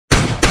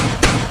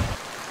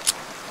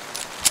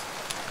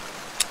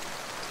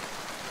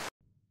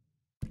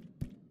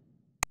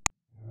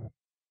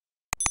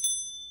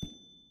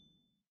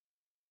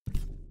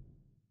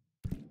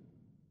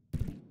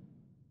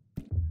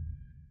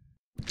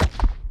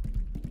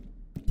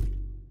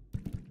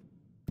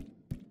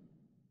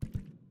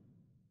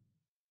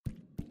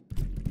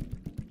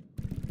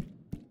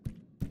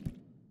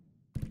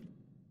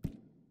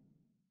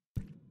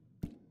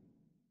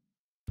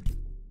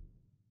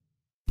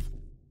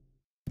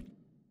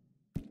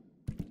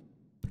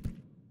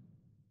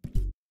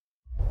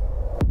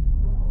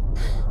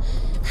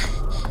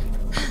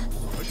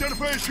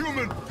two-faced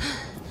human!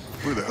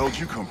 Where the hell did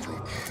you come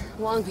from?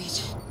 Long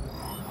Beach.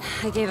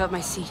 I gave up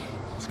my seat.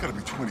 It's gotta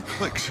be 20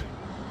 clicks.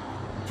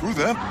 Through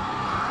them?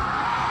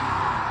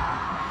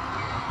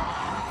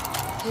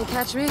 Can't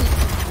catch me.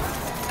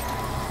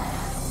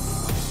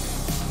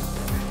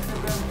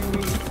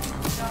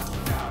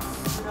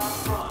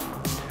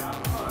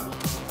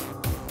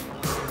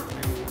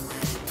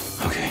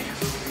 Okay.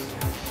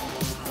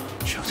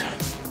 Showtime.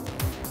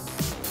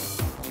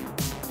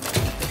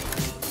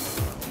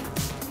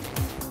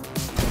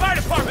 Fire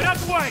department, out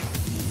the way!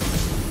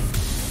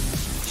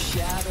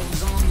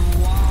 Shadows on the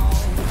wall,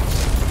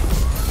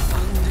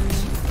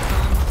 underneath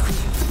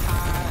concrete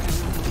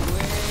highways,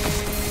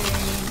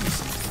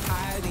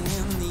 hiding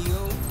in the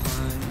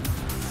open,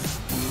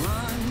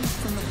 run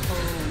from the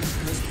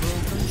hopeless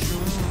broken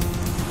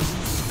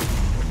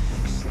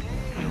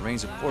dreams.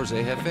 Rains of pours,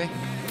 eh, Jefe?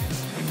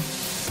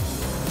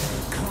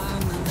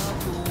 Climbing up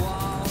the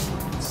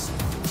walls,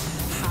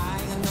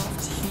 high enough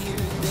to hear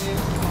their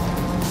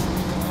calls.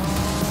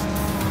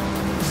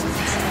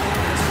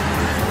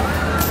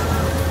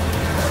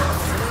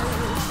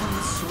 From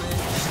the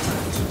switch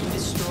to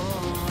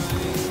destroy.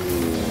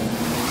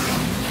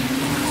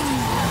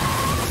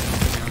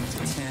 Down to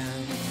 10,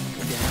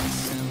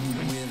 dancing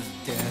with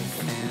death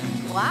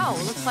and Wow,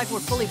 looks like we're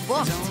fully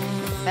booked.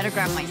 Better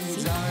grab my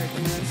seat.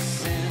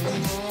 darkness and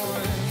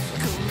more.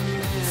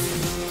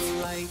 Command the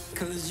light,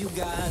 'cause you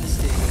gotta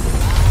stay.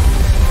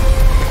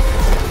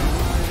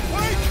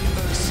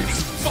 The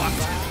city's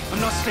fucked! I'm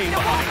not staying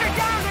behind. They're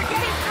down, they're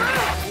getting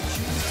through!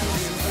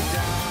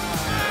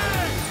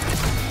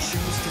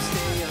 Choose to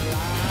stay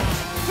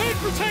alive. Wait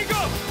for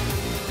Tango!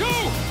 Go!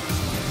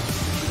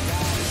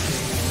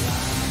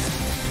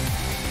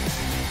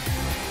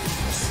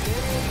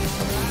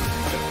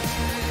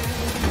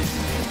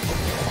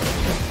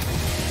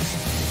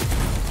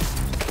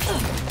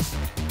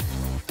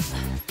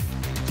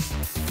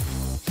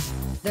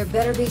 There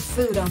better be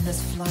food on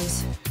this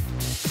flight.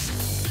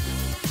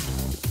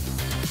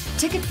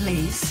 Ticket,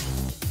 please.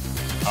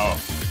 Oh,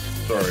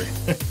 sorry.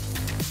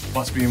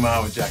 Must be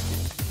my jacket.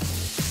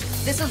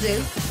 This'll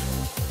do.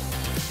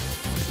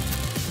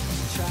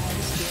 Try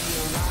to stay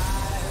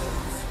alive.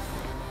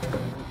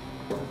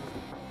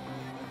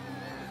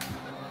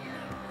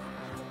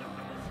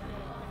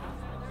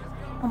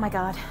 Oh my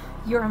god,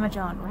 you're Emma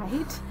John,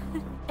 right?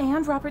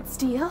 And Robert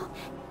Steele?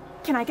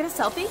 Can I get a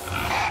selfie?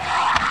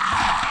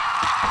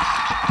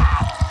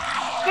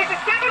 This is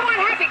 7-1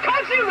 Happy,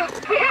 call Zulu!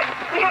 We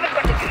haven't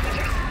got the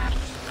passengers.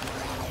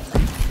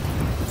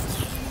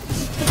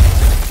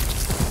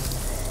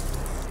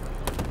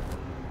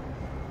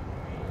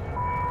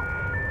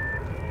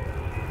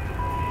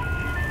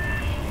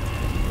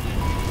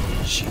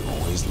 She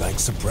always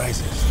likes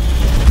surprises.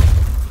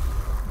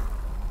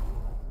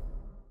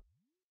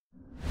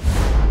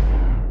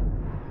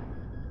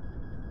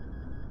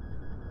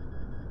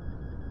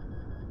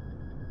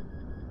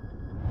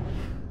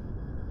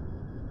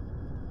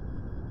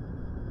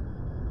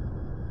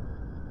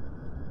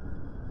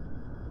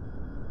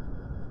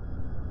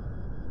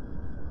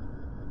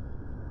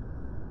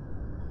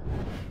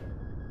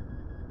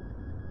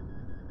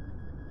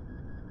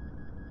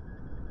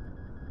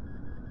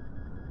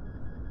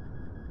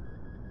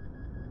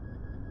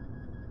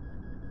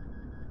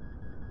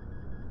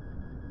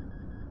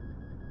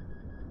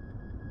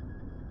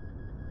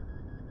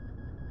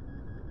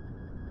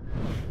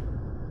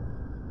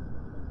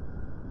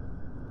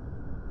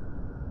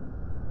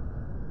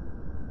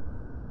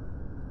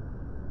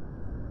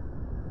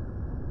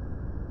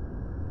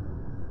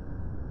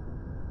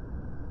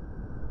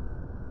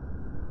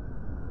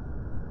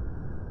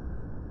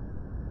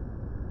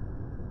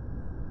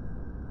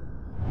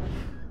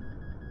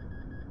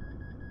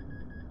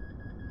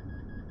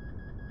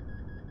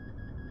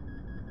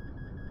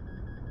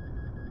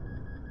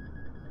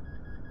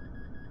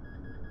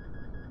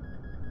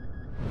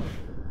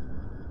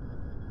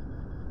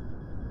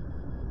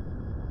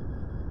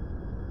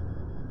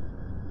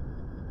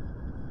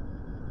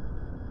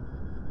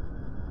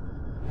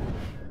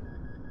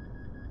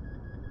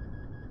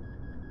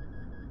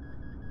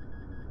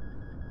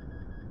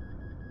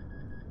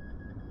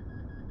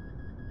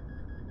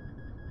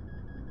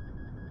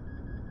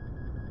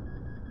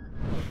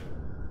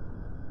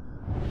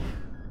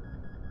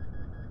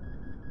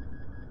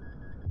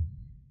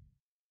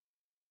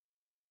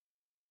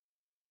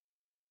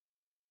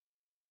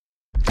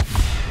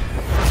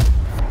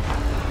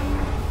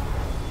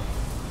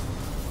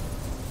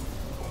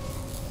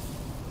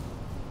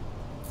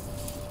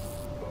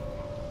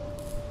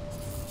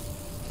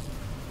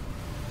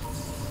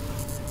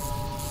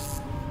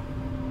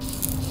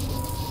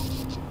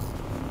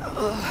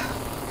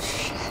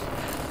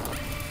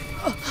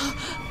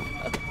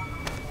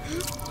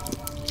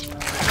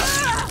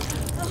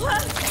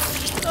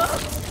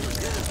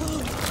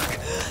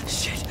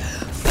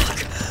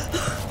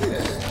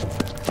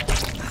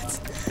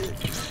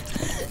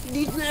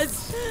 Need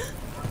meds.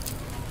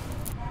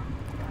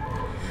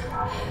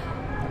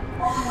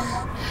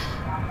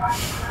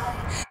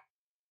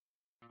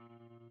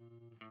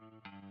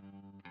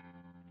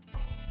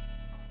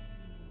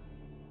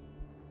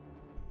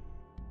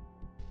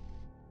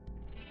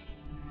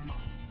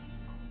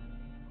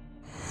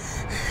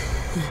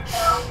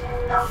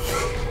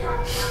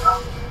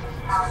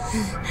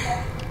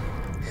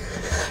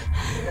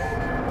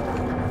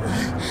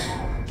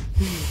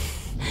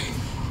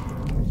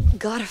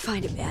 Gotta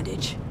find a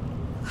bandage.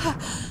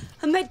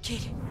 A med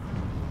kit.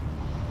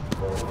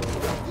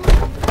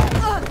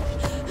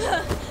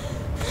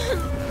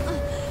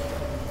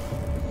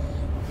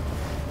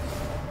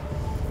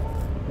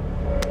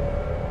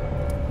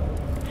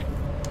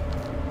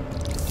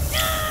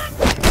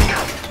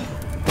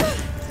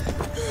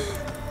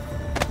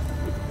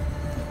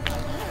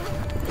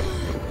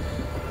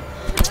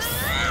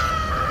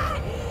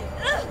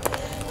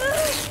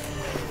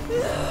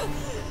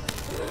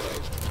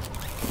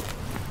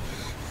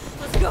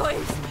 Let's go,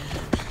 Ames.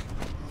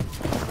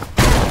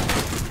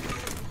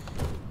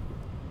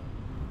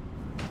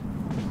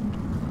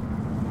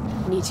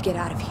 Need to get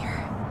out of here.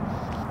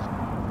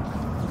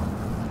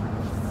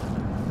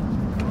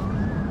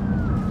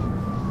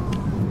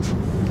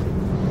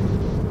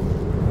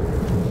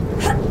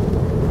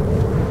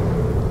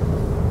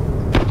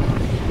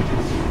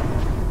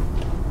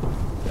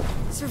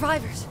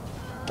 Survivors.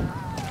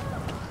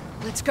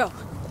 Let's go.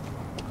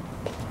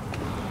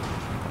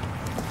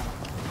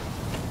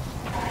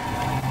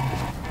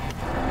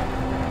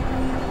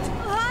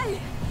 Hi.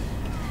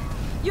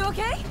 You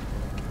okay?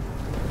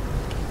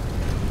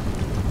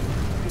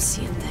 I'm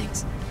seeing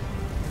things.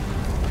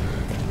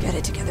 Get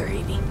it together,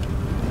 Amy.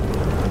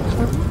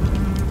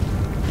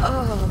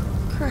 Oh,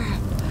 crap.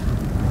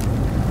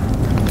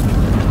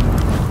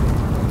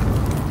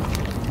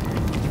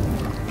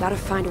 Gotta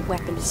find a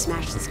weapon to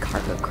smash this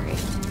cargo crate.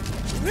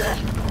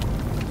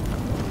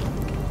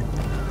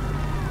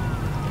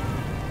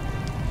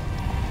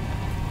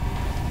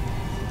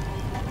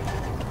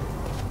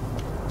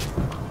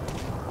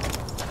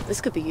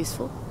 This could be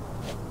useful.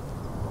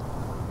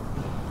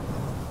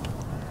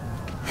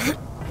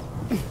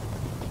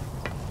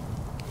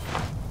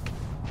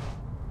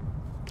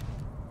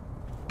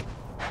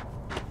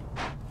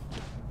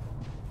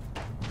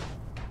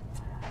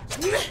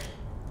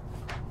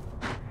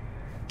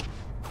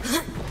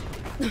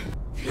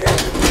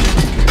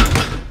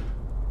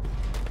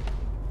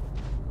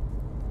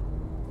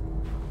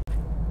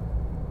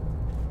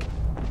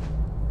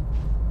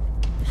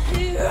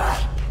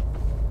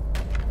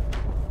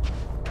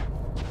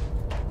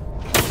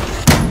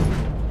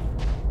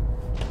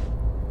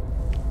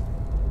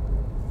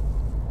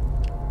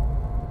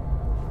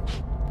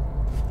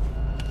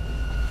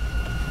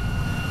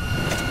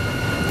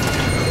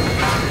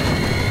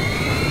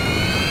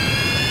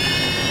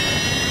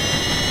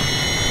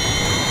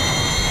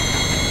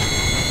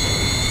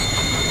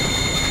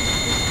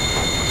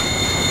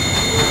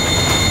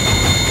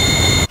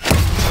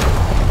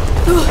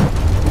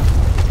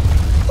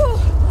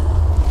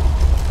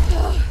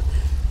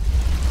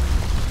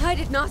 I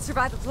did not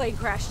survive a plane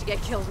crash to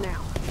get killed now.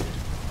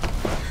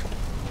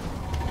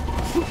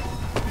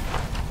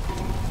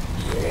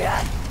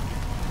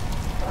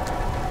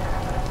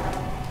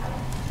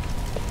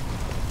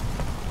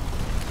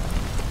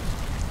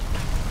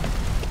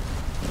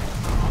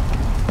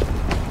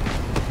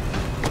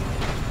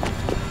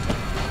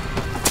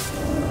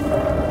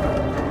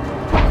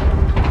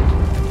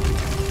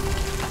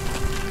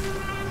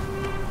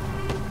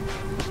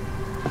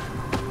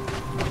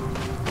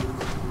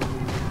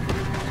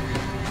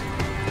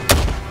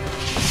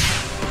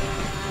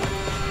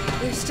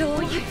 They're still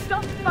alive. Will you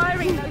stop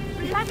firing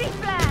those bloody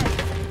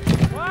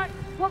flares? What?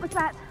 What was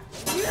that?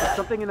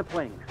 Something in the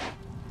plane.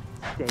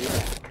 Stay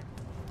back.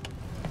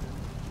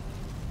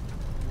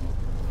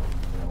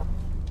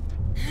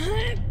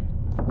 Hey,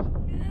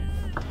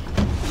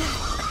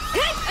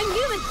 I'm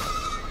human!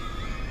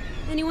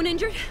 Anyone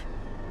injured?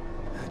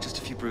 Just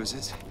a few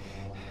bruises.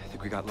 I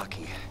think we got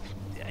lucky.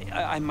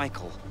 I'm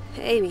Michael.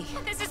 Amy.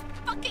 This is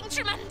fucking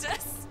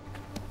tremendous.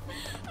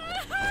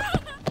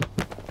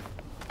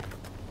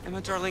 Emma,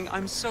 darling,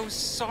 I'm so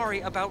sorry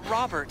about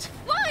Robert.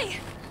 Why?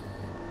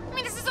 I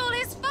mean, this is all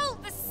his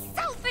fault, the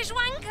selfish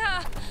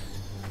wanker.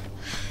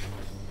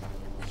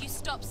 Will you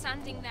stop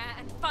standing there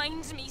and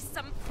find me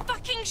some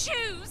fucking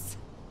shoes?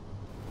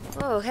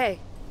 Oh, hey.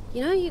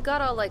 You know you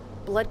got all, like,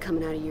 blood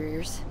coming out of your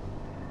ears.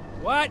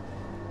 What?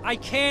 I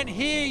can't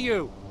hear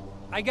you.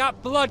 I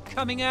got blood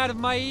coming out of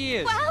my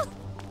ears. Well,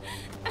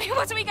 I mean,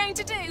 what are we going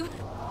to do?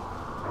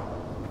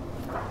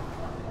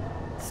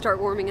 Start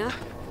warming up?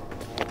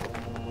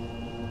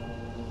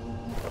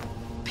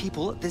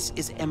 People, this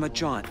is Emma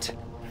Jaunt.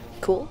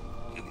 Cool.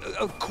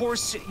 Of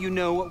course, you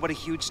know what a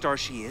huge star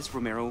she is,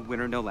 Romero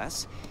winner no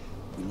less.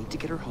 We need to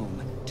get her home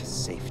to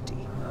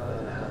safety.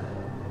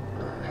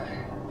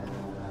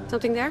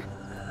 Something there?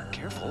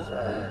 Careful.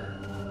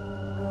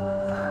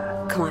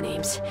 Come on,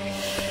 Ames.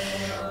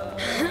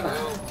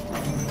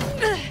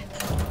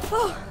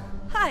 Oh,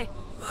 hi.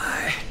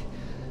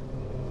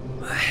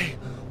 My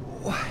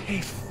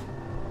wife.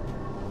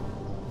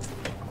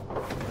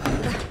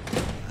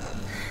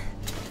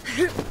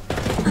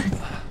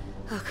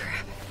 Oh,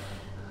 crap.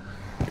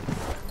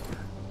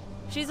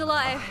 She's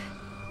alive.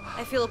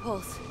 I feel a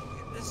pulse.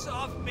 Get this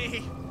off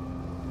me.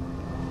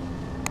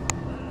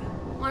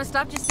 Want to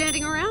stop just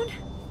standing around?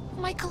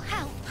 Michael,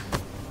 help.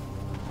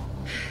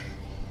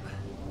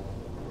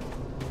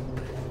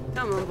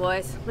 Come on,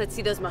 boys. Let's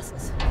see those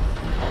muscles.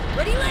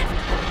 Ready, lift!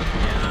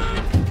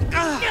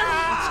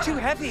 It's too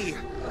heavy.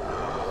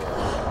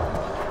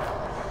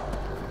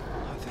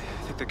 I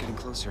think they're getting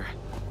closer.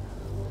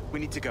 We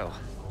need to go.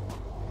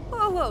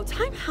 Whoa, whoa,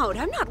 time out.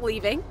 I'm not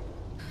leaving.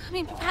 I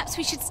mean, perhaps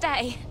we should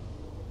stay.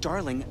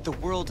 Darling, the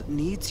world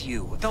needs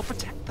you. They'll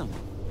protect them.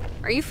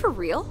 Are you for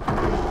real?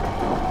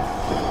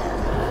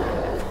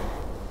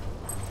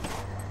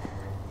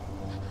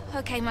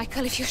 Okay,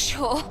 Michael, if you're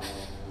sure.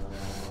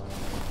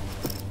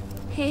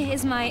 Here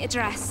is my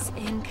address,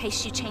 in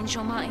case you change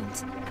your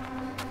mind.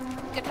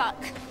 Good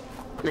luck.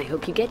 And I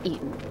hope you get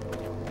eaten.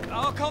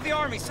 I'll call the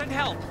army. Send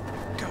help.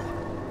 Go.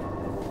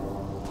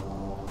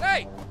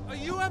 Hey, are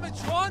you Emma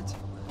Trant?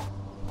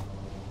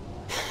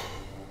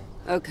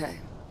 Okay.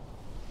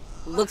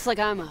 Looks like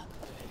I'm up.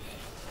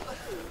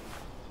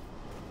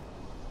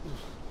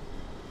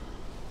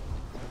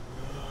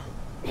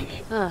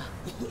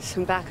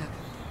 Some backup.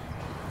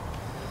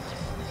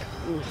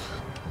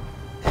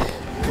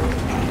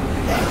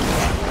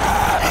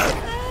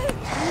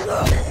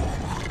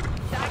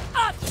 Back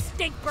up,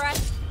 stink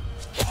breath!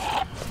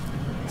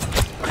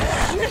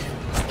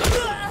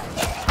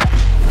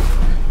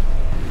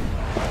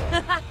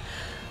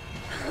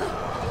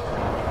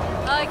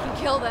 I can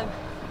kill them.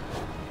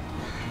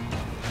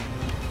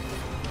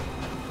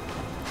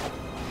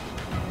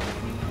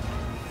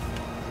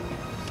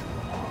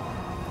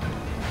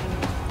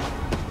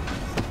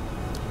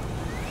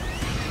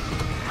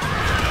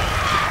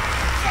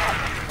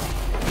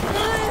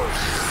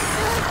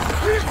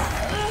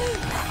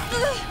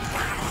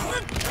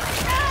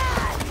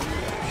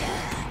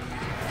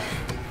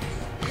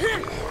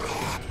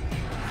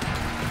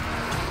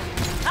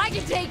 I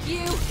can take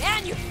you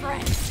and your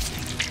friends.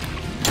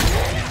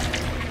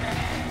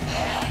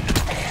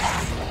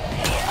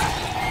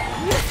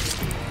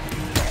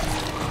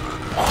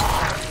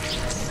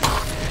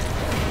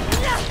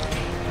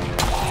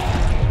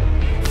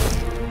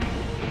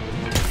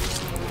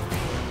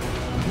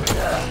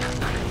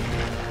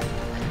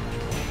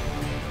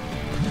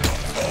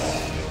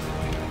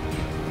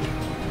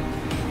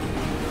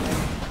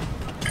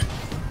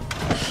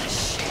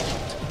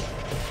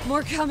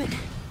 More coming.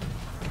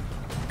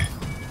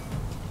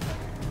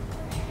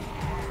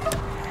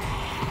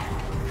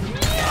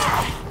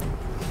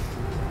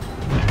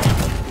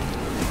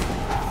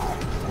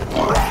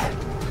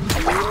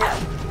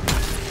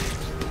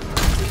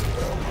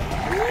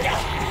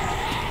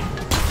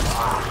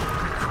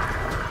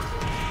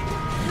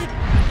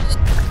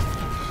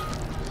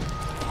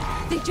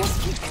 They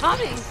just keep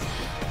coming.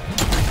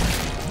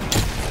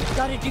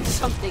 Gotta do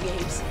something,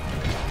 Ames.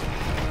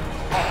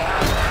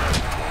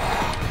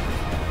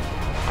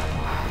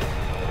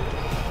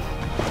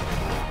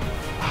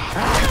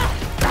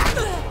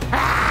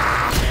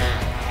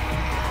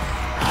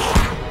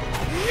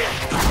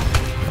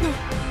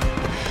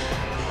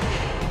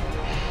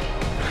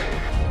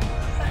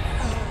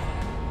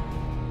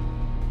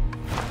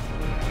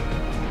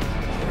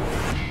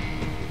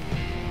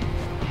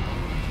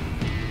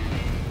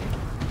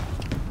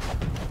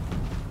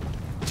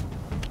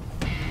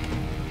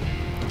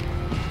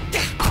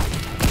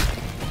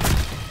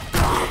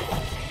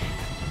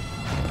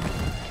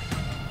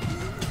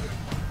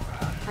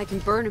 I can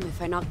burn him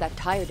if I knock that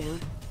tire down.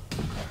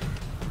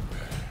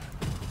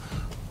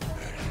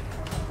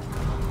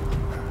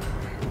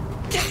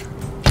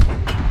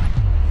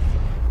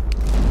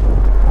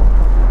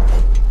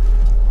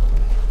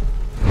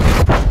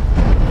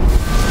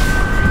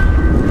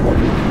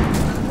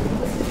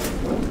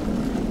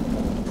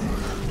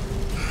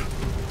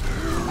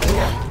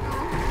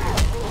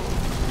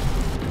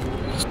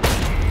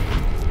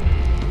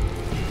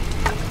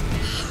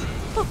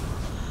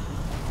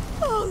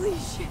 Holy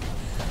shit.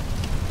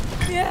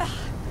 Yeah.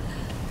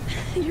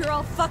 You're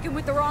all fucking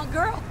with the wrong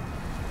girl.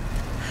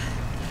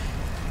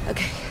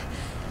 Okay.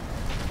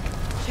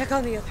 Check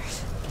on the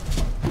others.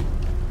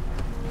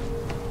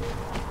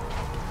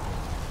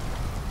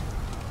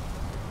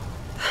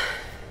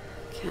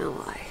 Can't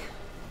lie.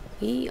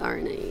 We are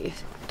in a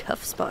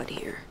tough spot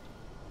here.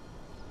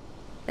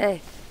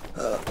 Hey.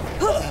 Oh,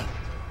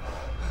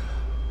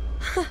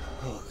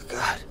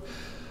 God.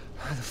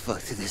 How the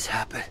fuck did this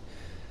happen?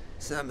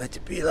 It's not meant to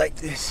be like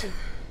this.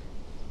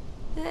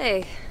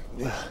 Hey.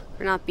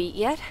 We're not beat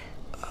yet?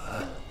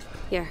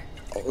 Here.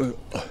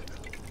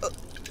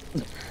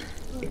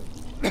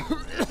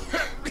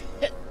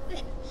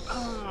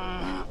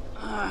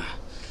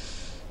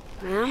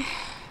 Ma'am?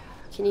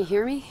 Can you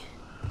hear me?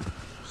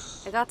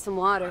 I got some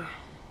water.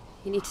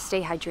 You need to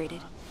stay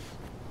hydrated.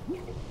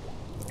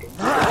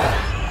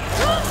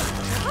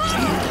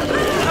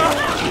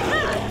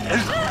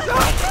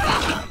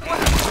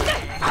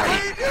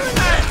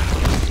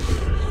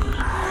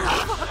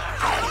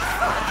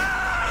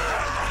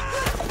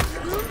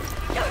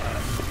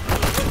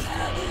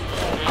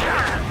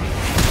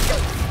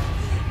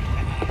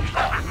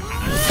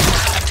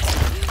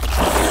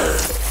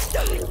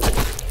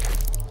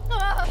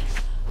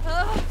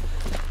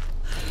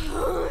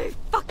 I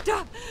fucked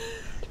up.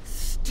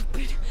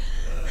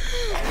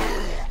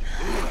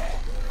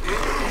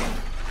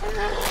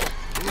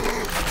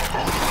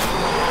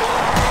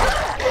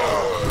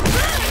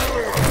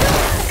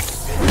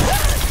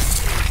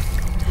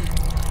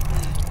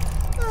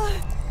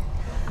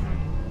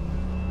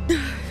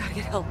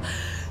 hell?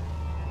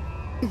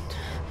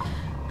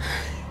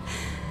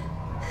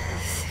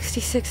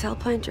 66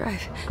 Alpine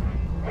Drive.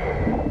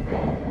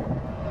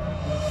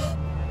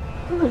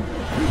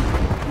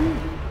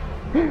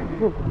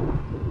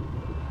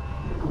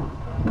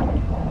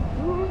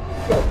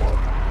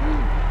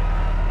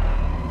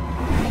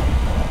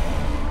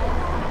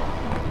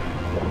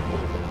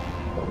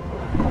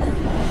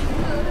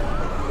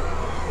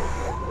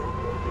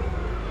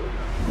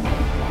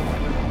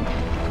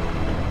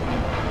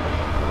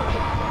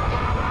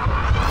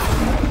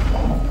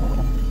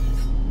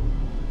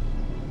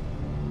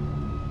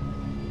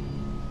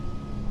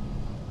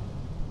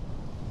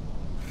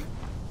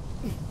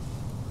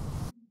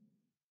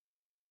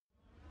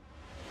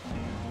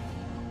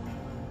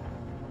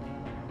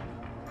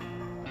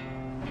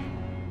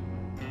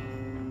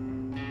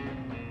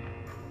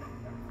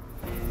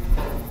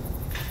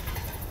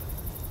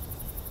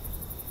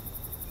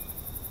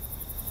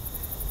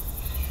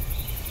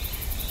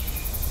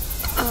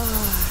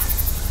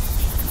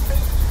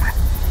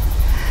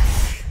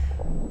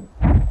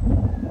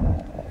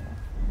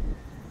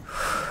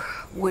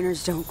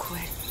 Winners don't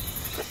quit.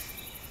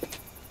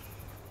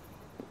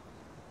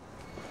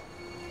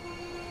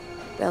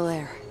 Bel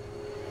Air.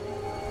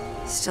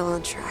 Still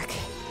on track.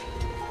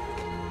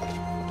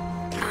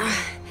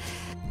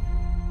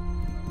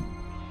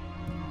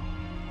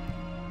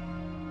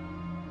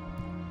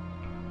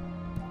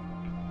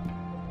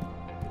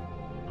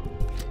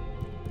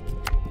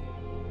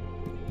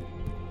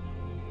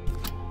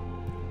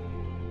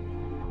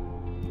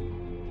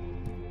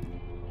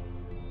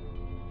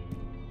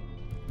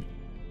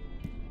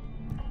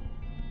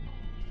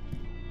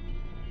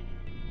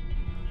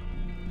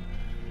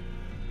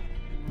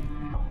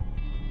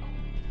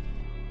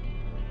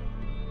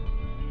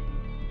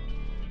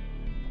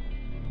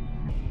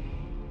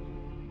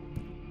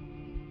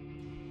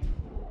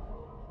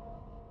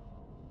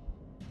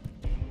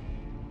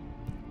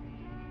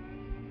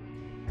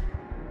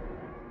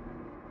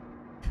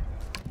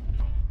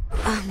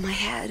 My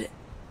head.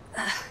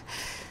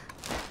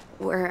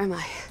 Where am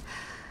I?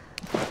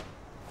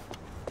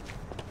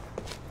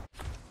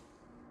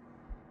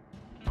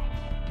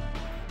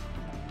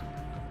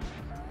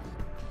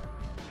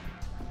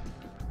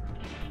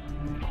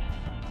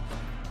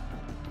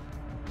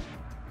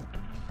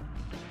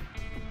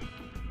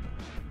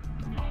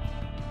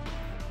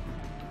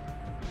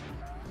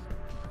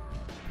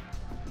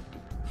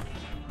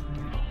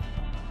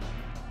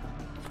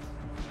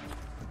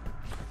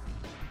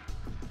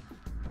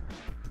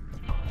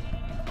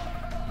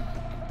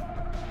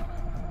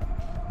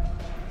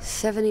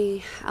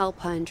 .70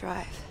 Alpine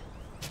Drive.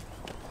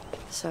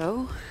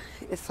 So,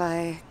 if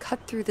I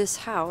cut through this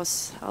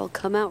house, I'll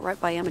come out right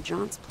by Emma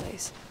John's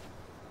place.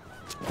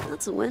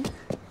 That's a win.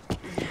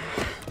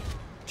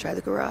 Try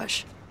the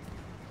garage.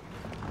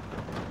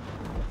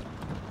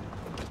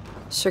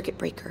 Circuit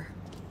breaker.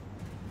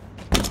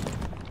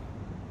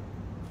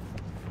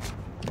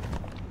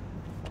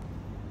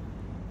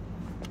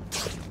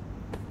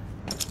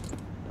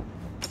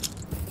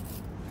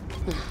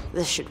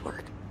 This should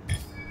work.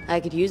 I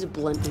could use a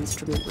blunt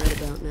instrument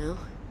right about now.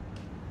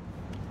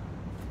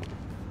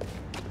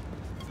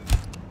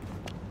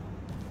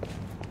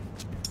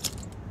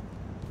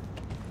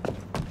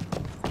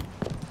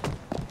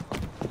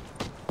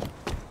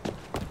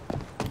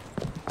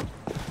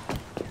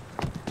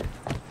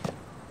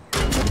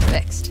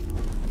 Fixed.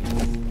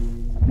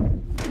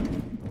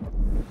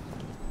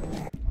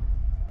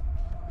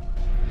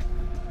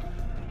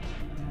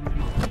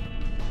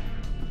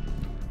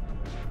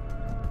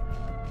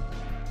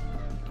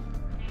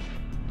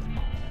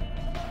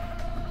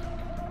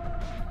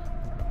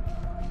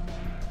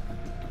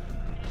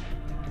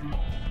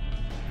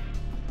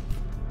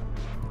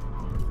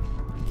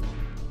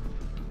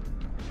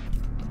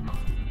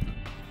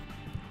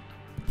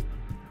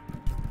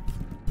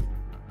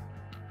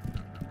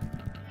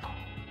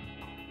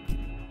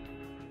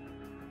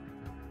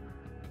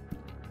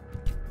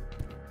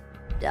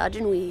 Dodge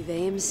and weave,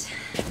 Ames.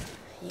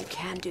 You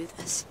can do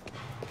this.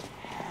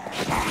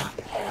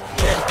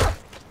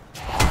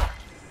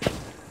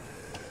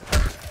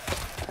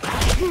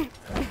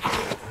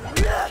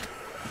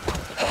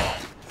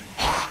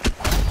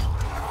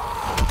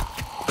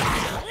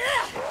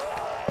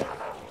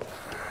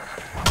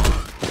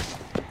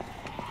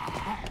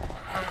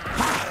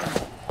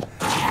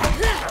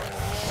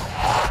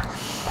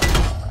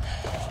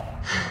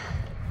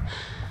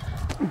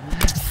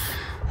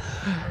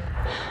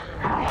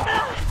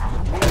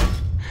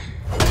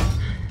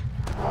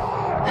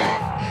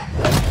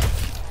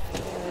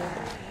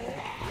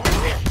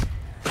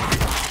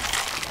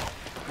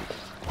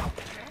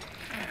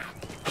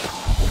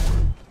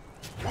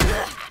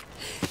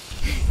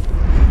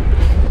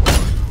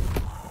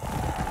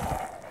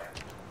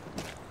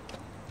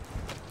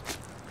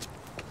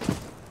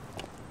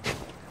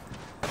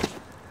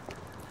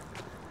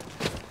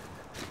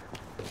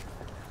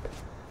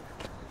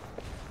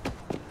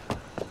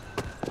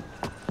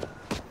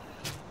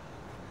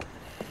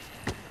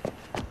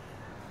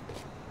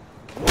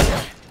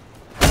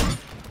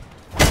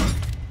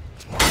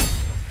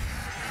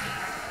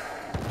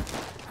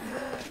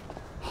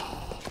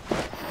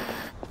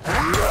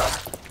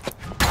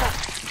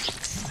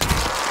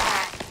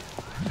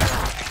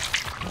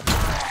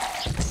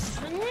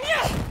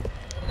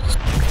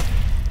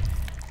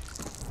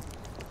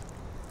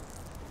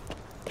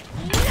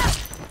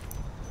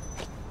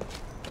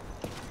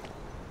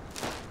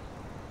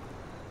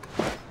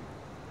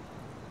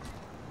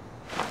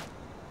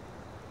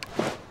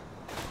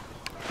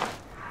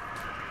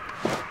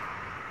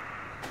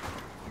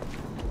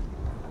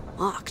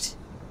 locked.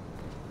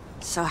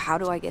 So how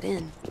do I get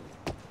in?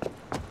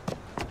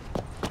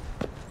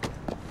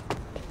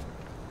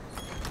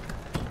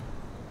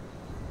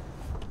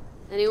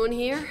 Anyone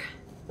here?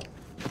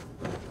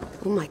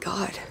 Oh my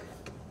god.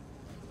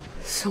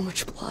 So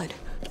much blood.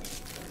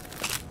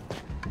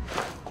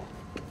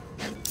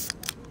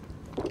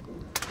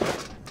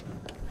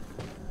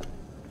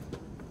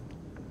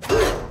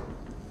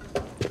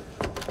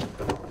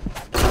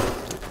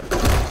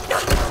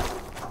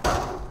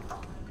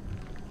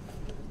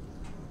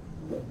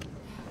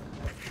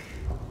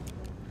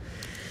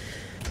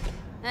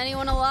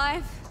 Anyone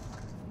alive?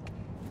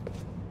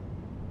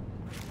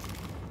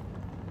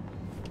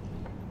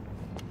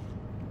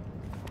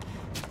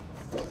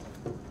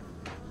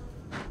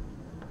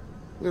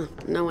 No,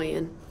 no way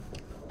in.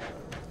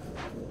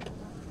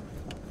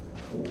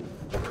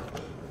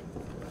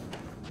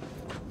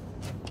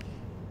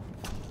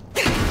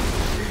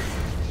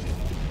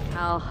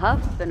 I'll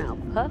huff and I'll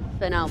puff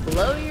and I'll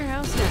blow your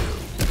house down.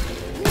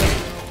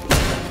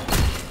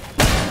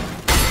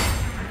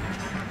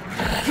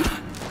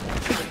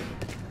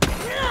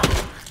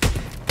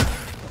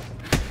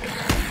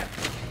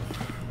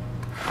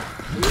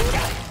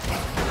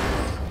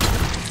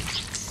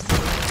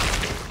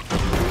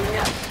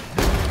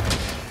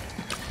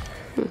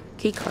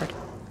 Key card.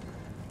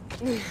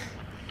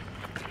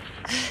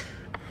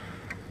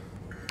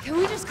 Can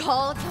we just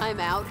call a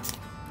timeout?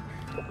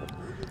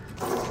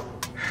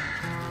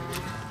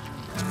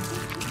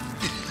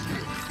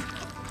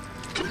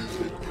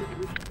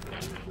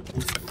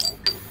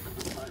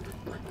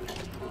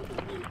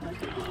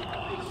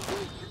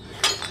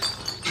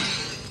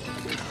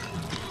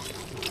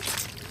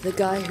 The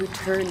guy who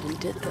turned and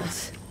did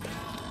this.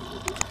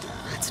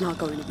 It's not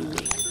going to be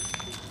me.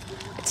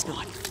 It's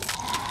not.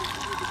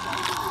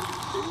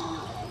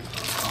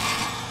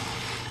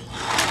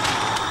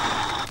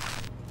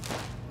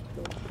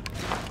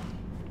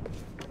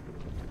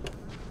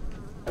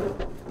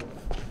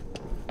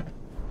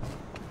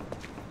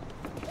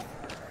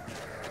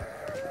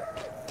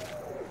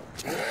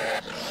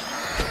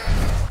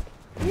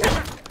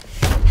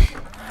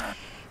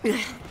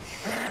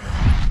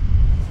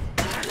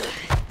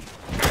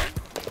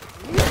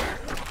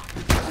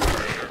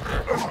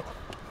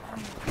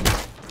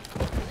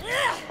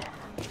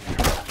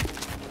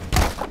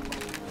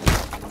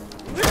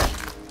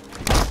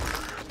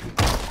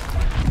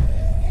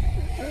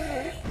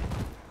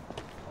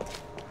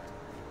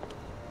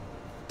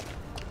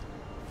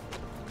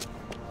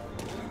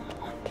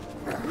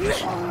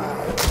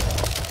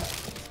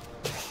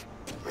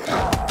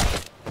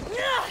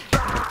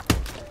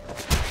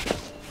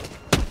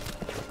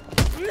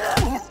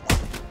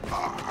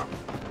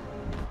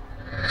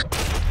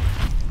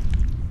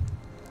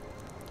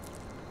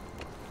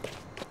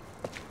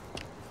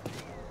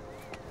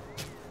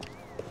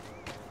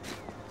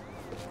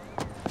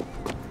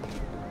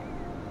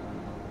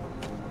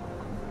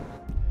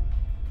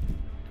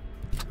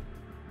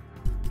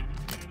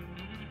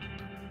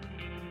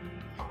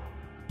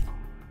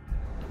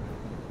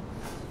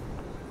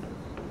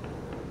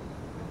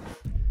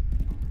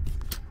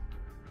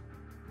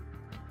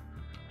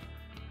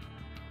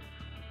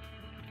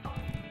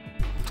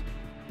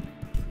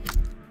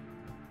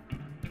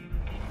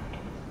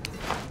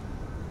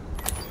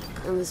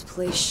 And this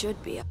place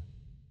should be up.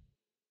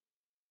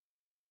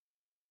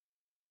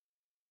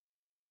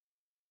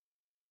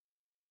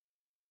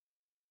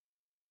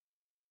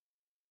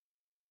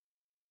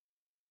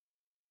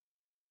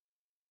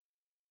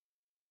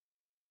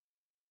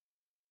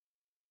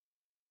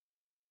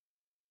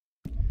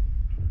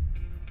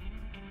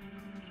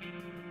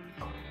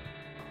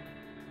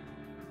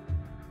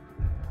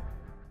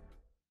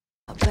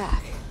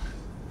 Back.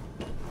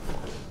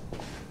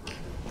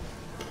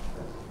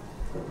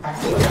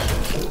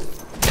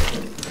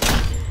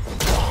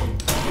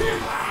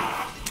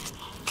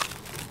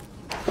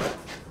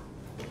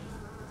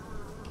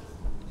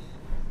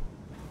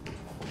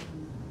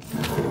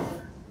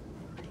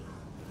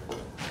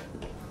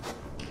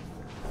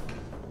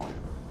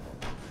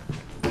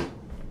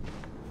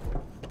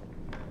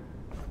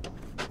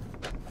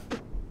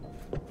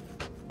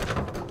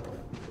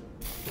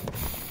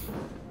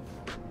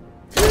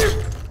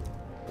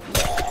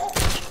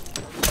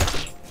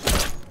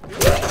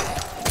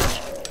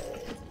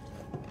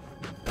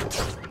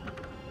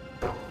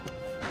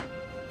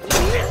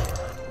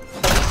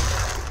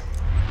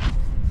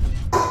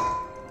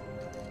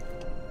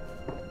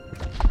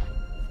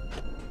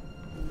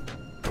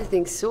 I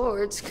think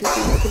swords could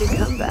be making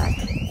a comeback.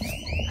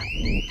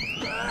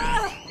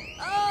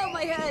 Oh,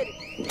 my head!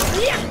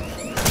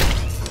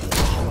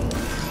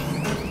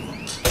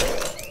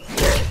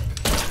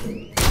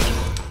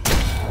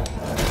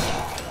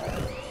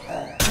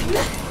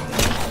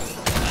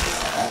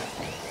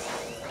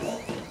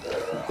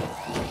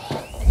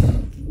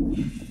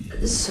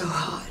 It's so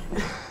hot.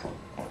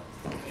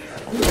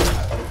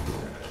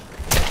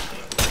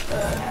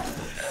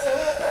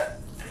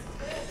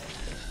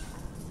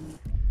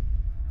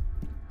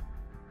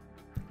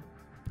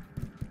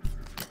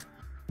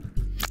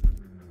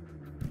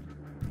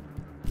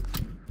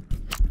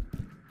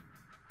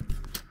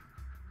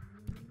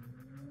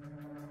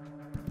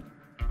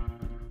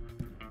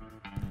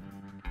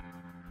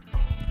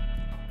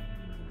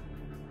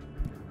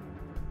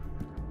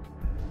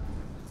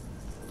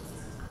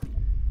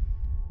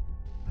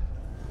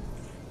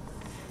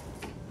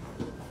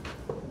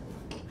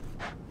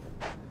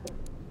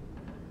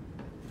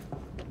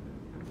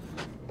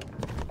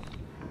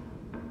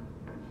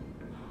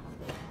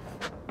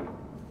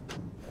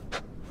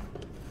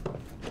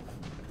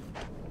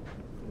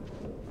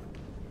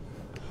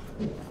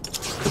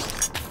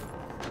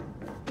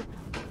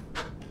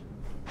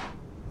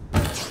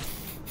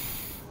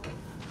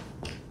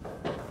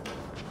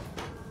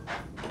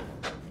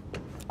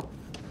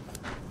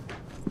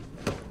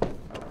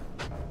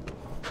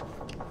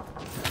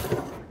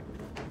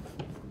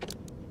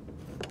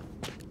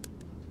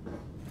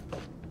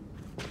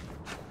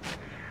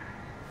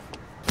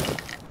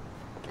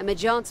 Emma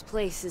John's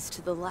place is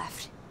to the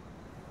left.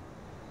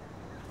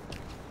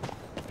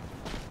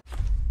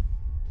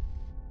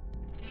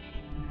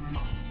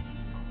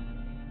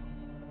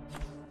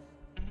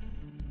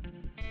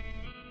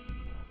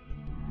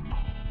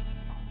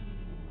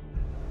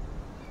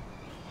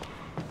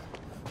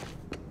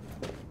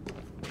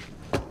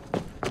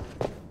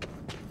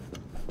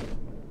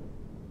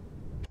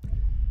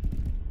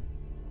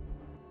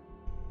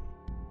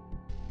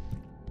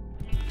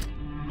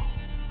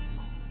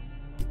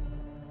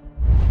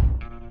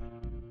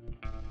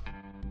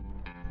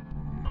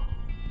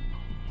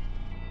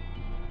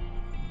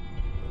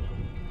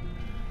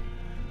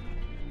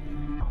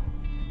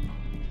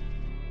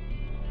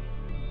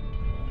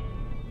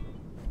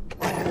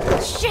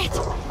 Shit!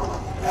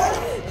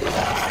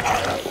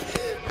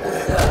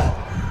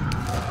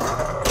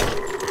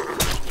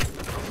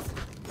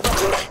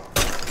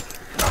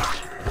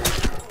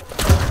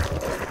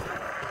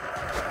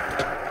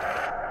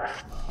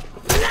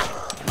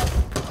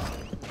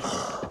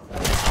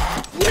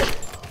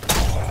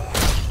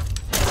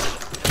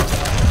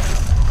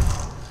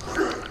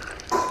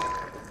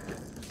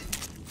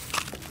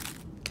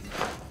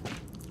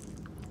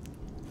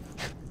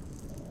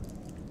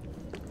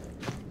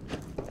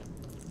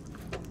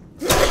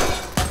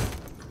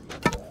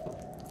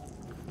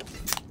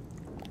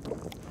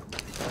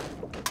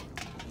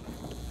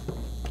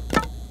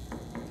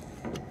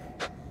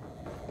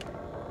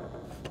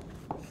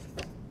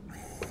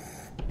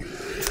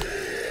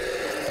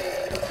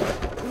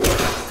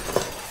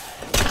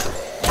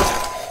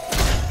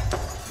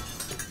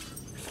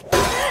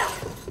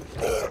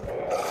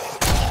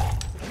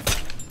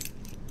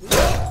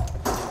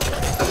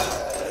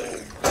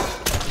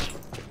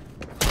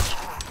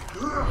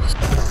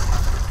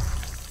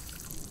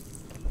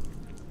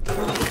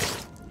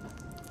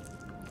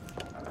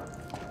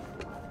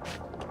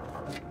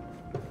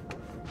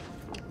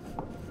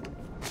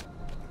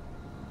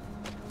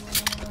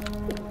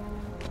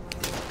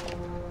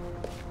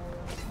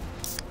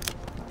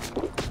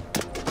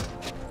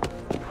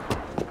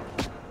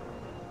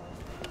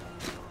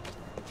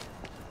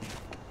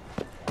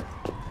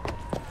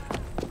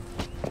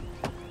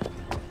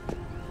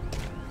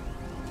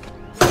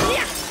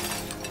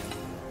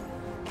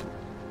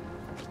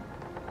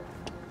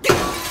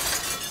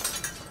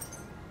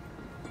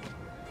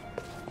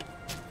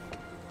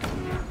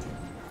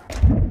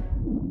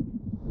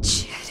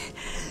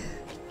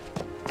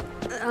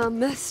 I'm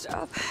messed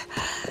up.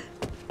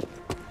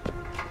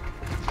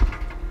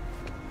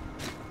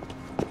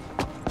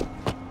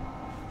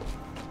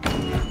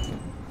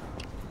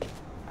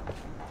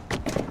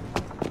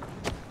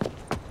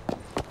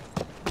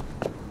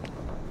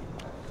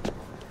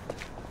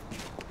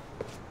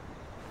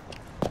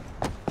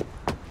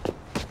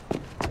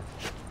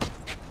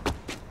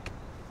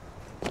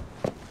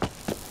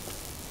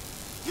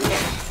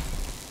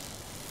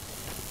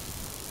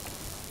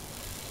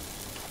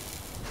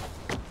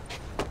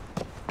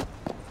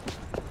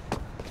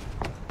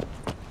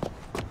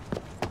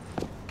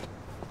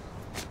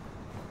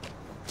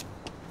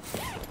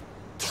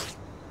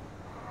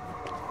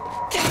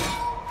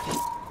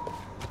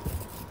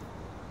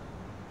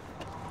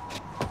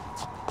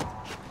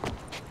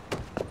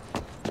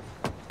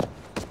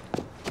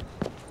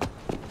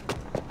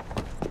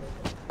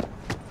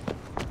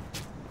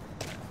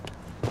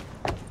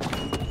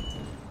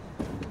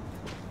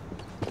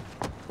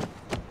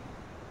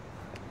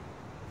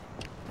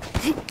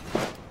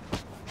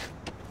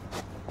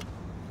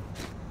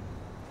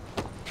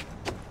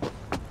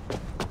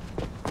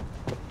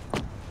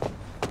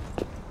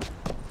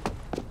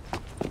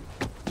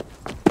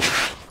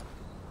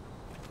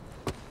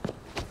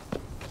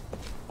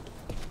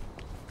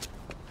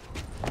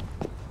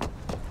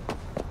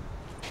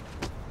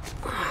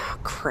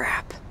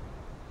 Crap.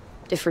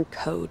 Different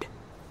code.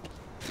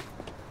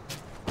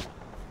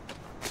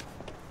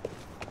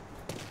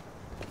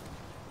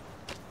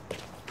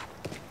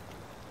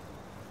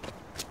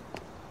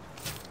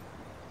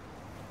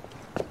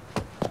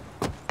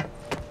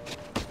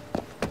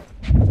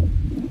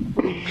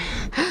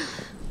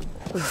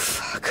 Oh,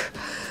 fuck.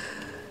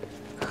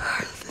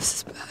 This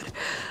is bad.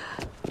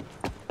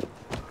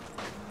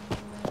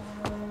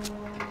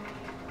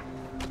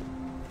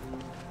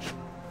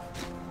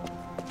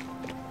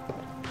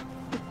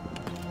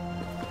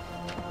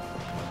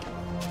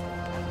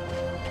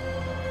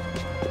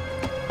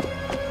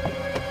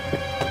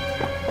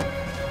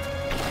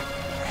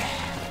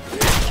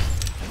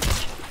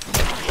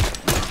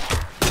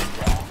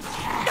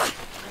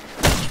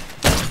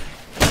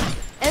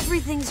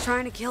 Everything's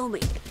trying to kill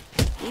me.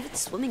 Even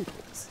swimming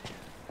pools.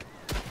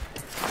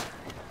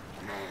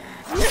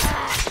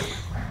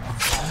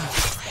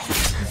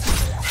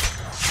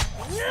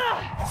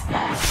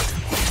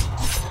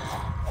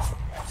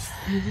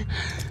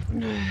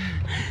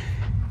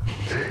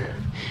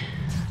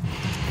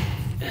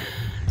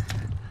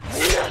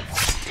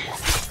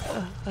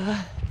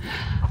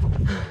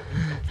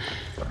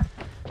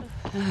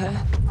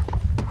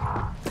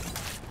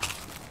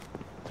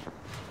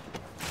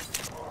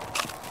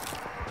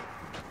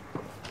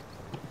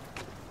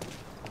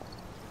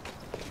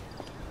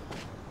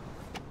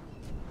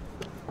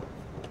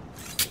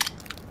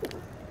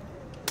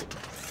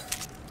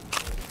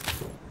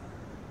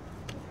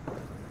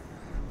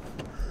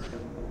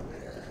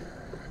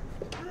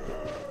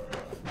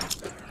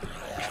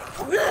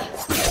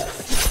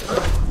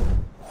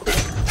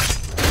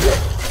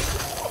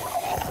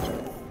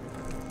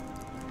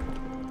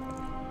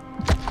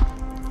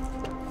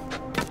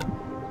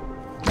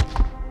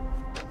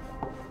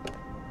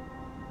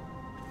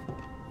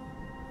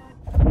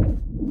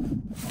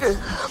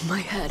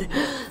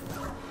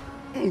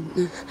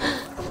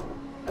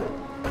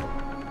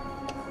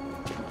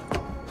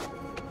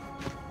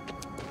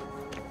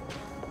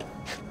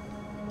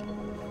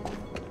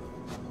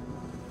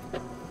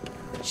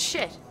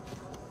 Shit.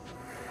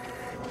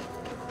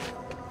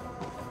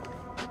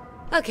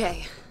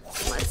 Okay,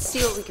 let's see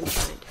what we can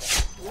find.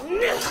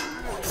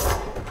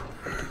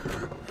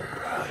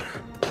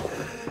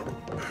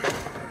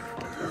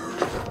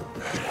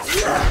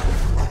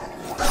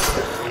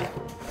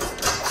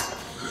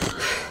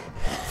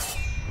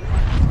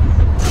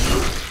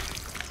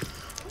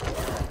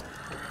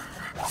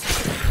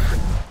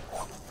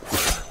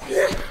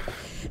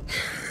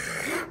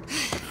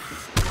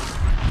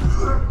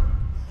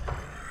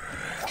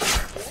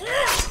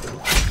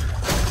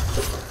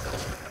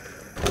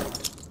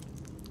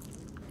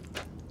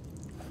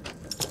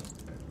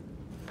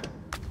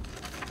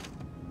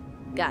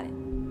 Got it.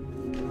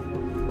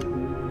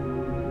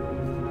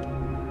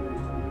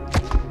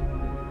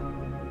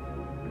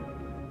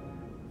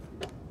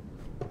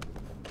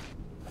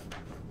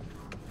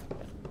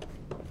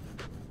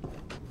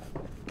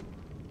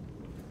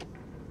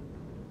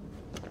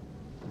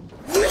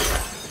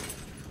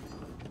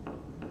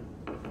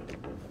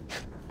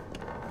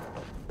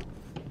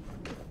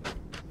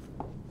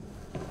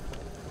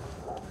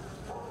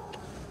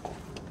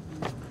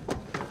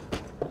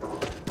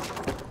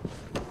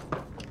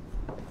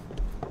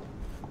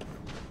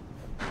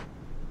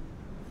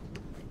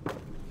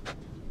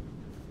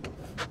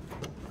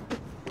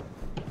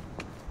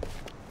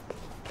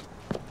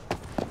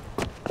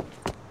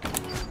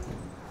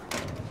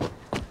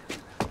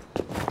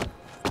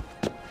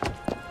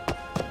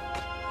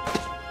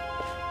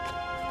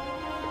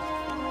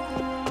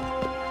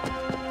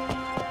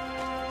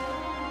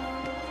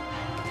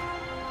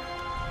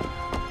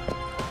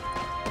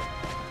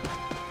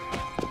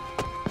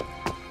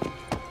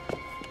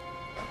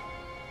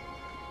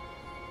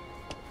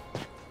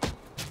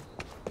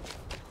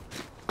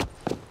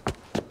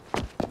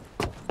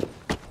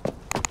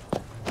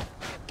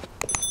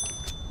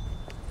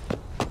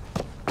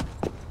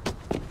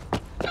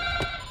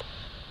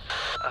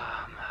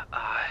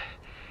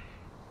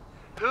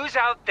 Who's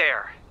out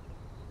there?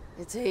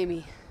 It's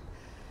Amy.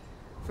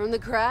 From the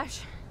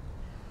crash?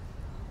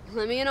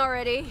 Let me in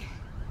already.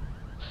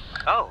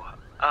 Oh,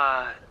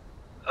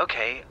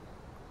 okay.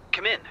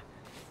 Come in.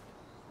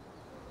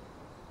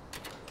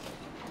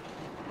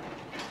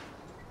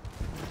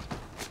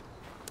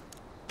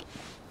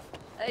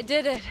 I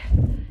did it.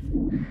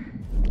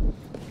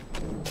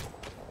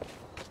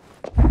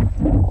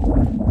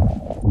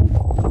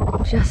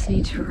 Just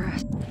need to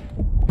rest.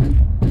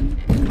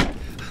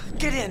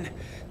 Get in!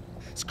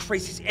 This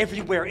crazy's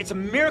everywhere. It's a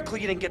miracle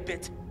you didn't get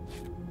bit.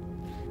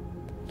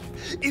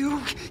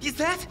 Ew, is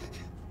that?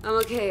 I'm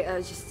okay,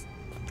 just...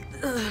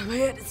 my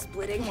head is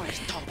splitting.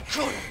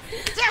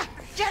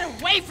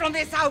 Get away from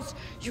this house,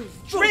 you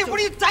Ray, what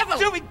are you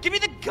doing? Give me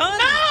the gun!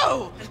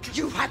 No!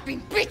 You have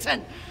been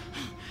beaten.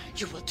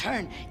 You will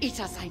turn. Eat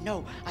us, I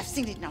know. I've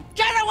seen it now.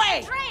 Get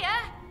away! Freya!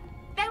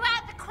 They were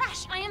at the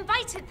crash. I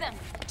invited them.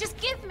 Just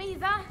give me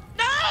the...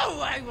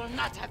 No! I will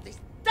not have this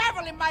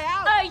devil in my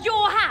house!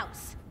 Your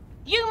house.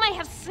 You may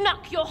have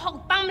snuck your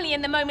whole family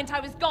in the moment I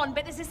was gone,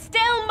 but this is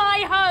still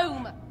my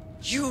home.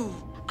 You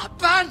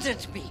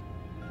abandoned me.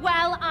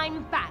 Well,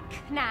 I'm back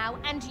now,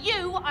 and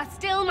you are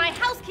still my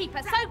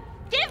housekeeper, so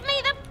give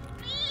me the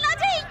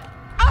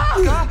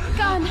bloody...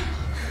 gun.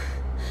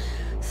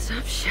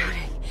 Stop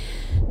shouting.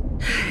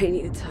 I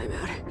need a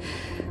timeout.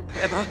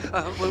 Emma,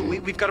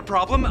 we've got a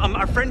problem.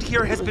 Our friend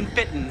here has been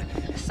bitten.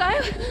 So?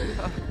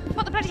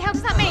 What the bloody hell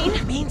does that mean?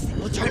 It means they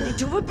will turn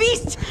into a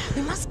beast.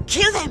 We must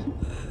kill them.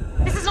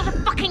 This is not a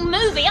fucking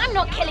movie. I'm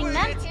not killing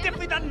them. It's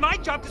definitely not my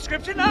job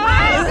description.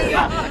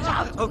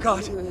 Oh,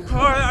 God.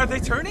 Are they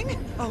turning?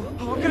 Oh,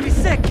 I'm gonna be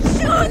sick. Shoot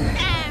them!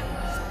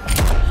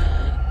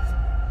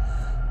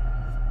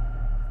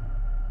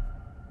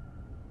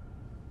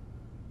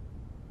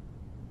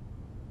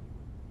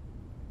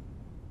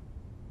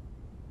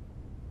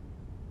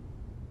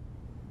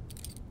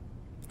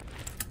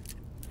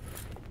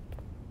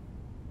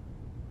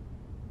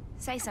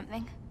 Say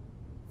something.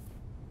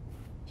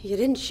 You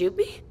didn't shoot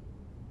me?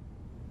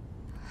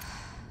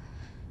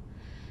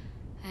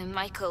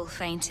 Michael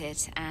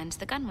fainted, and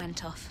the gun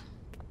went off.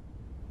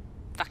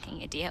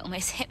 Fucking idiot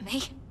almost hit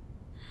me.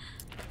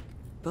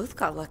 Both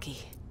got lucky.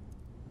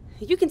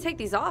 You can take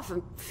these off.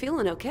 I'm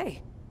feeling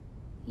okay.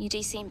 You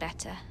do seem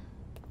better.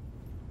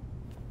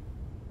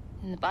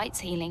 And the bite's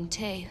healing,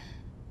 too.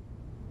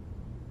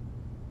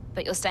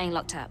 But you're staying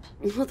locked up.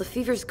 Well, the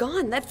fever's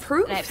gone. That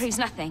proves... No, it proves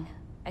nothing,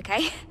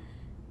 okay?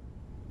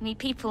 I mean,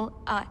 people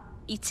are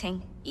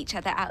eating each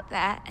other out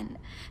there, and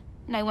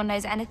no one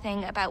knows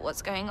anything about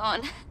what's going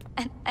on.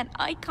 And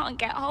I can't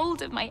get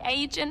hold of my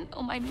agent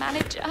or my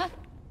manager.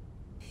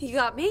 You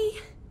got me.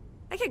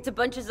 I kicked a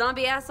bunch of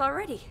zombie ass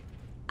already.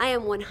 I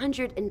am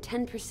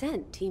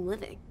 110% team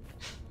living.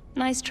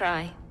 Nice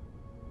try.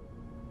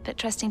 But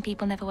trusting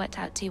people never worked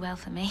out too well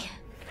for me.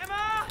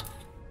 Emma!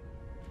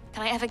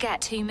 Can I ever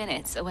get 2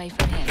 minutes away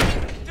from him?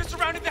 They're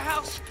surrounding the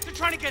house. They're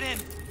trying to get in.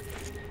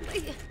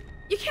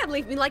 You can't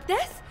leave me like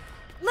this.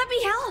 Let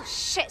me help!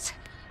 Shit.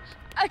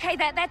 Okay,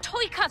 they're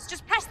toy cuffs.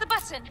 Just press the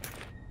button.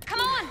 Come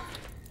on!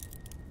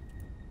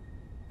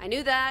 I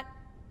knew that.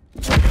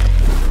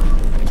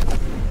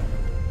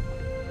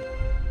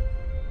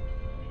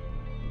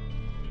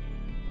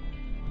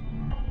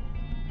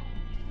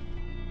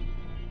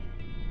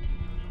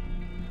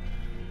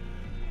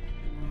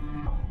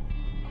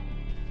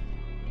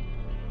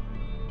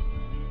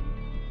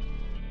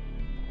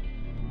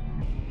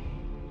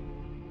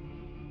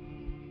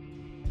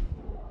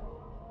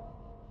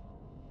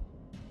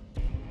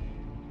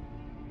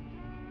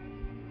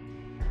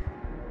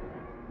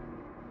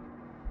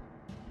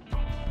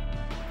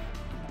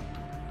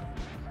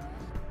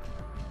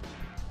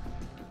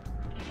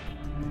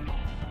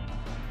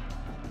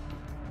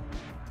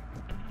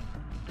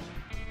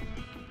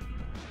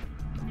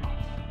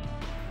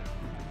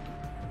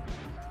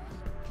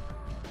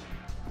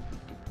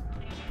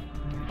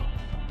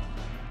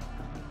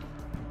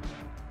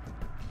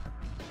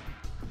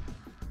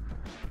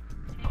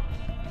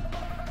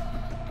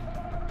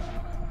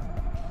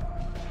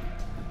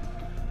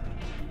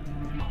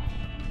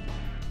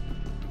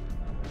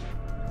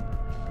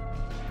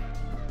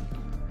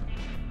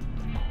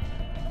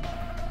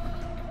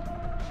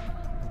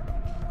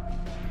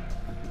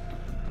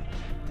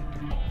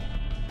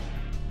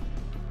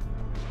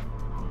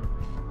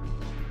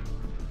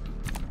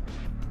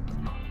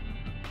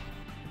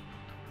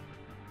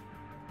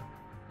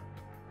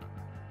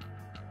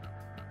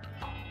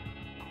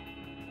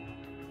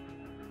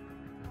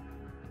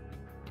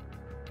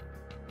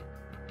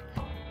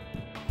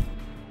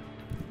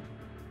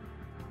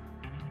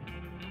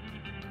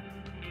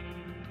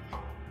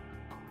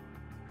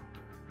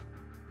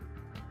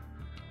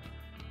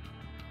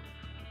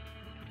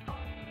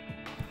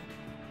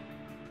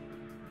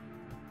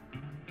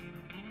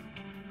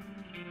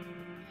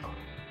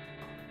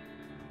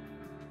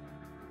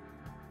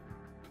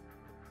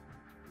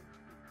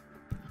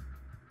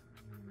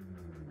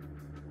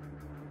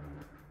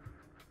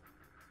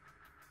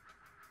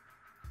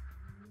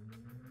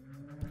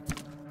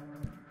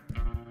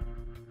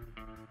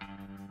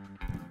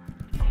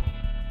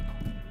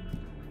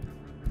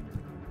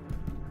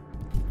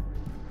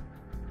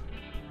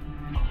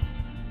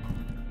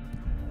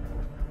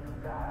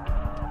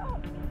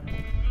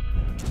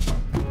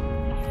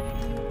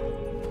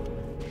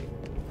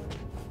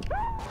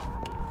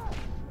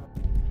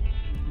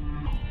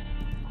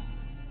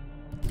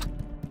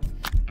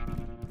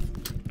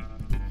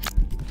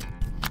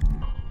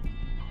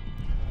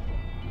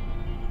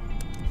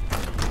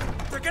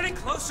 Getting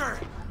closer!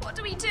 What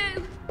do we do?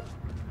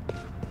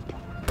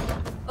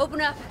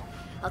 Open up.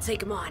 I'll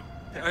take him on.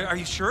 Are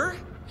you sure?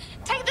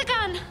 Take the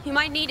gun! You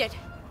might need it.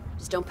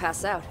 Just don't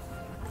pass out.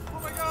 Oh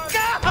my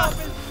god! Help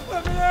me!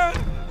 Let me in!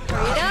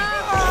 Hurry it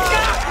up!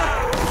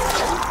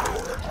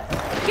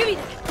 Give me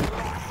that!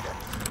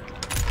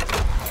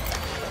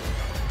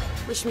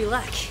 Wish me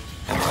luck.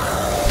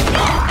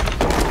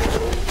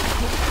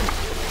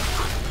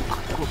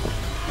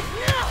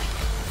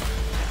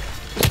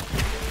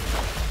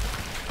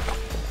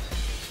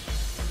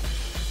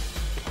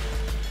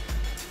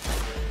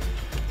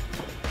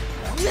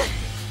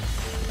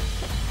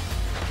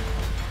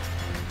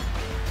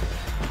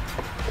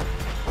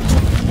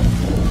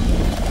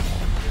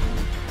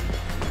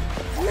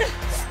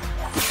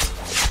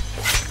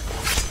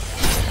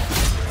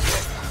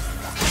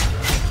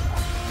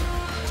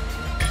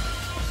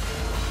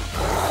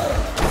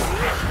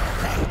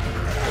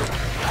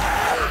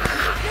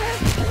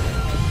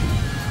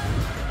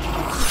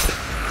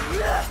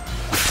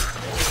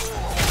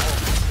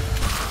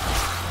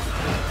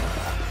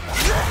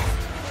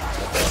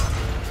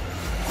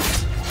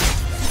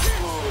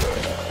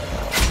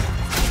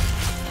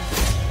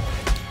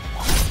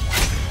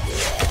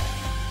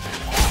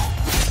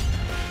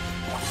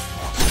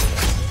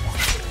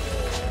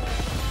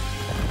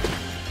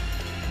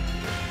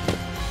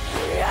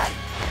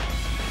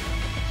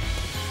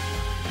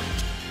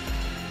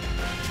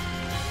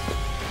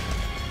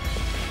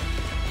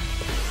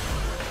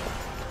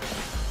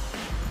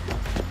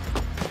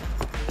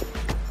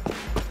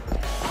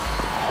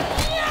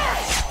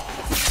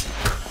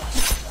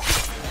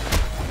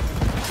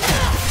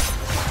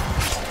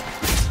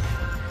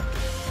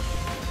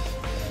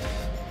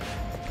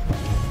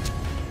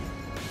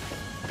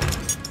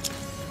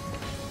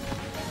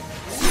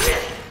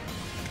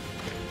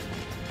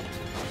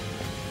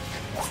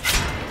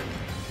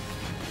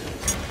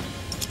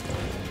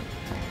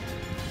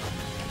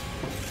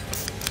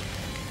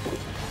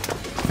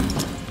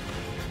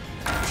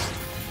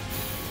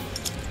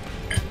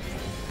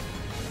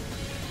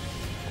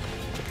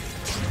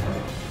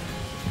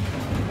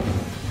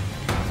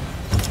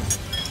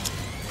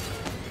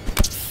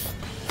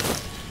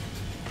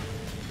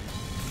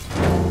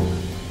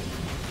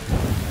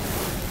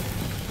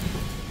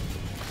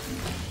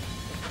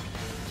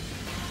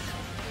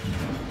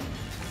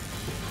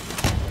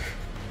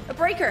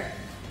 breaker.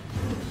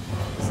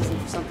 This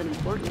isn't for something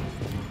important.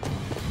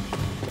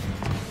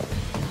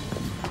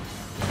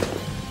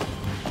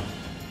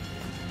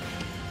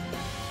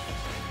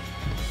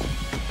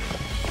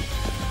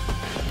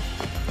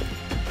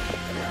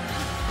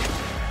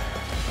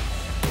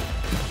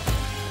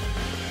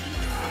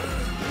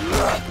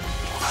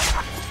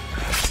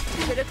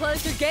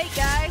 Close your gate,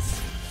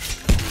 guys.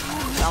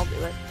 I'll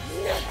do it.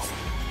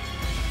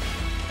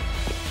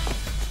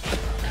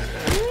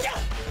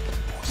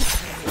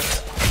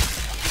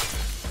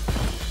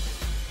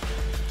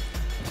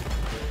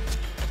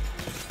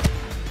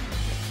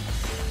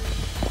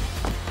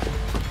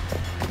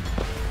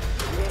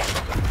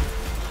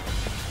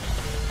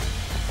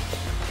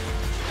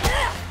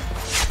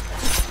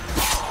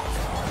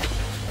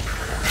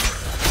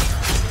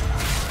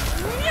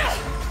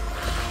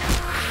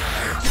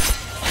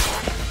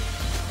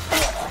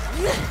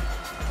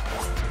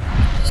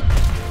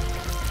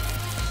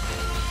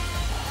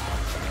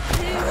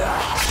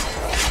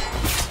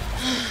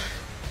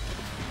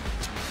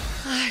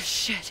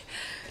 Shit.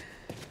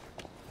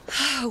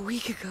 A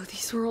week ago,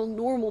 these were all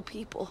normal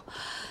people.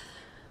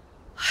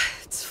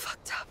 It's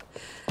fucked up.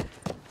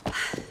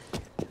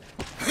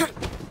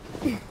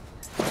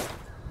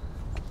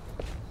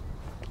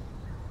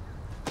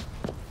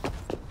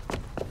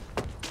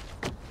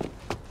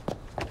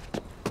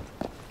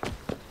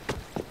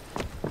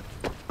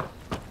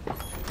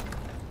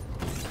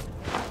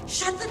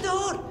 Shut the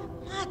door!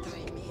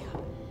 Madre mia.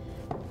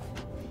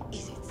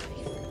 Is it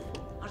safe?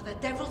 Are the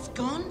devils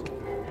gone?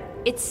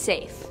 It's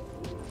safe.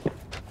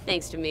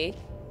 Thanks to me.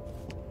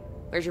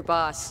 Where's your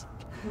boss?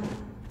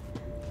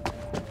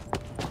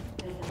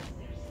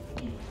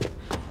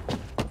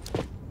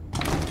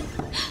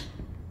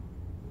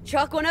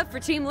 Chalk one up for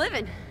Team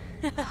Living.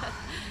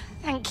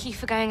 Thank you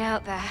for going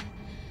out there.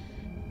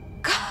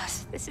 God,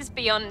 this is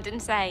beyond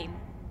insane.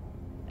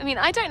 I mean,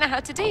 I don't know how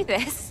to do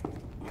this.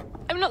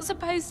 I'm not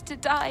supposed to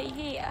die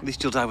here. At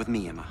least you'll die with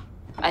me, Emma.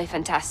 Oh,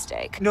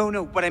 fantastic. No,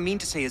 what I mean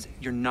to say is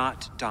you're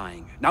not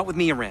dying. Not with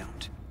me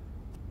around.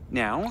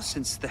 Now,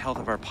 since the health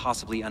of our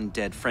possibly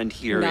undead friend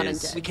here Not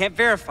is... undead. We can't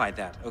verify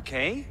that,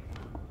 okay?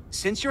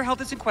 Since your health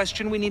is in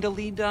question, we need a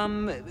lead,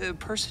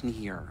 person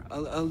here.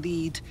 A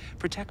lead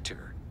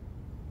protector.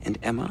 And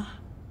Emma,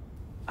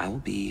 I will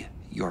be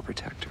your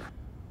protector.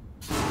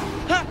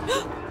 Come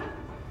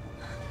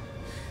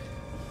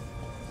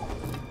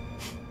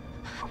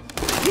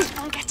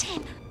on, get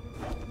in.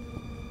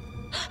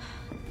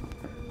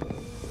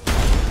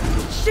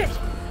 Shit!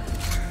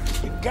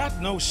 You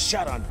got no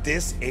shot on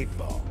this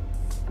 8-ball.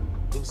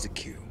 Lose the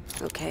cue.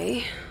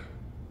 Okay.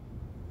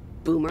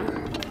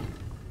 Boomer.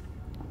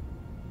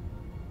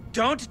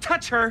 Don't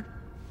touch her!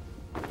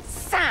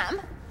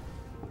 Sam?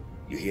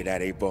 You hear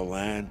that 8-ball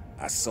line?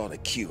 I saw the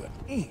cue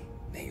and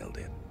nailed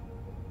it.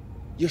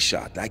 You're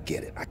shocked, I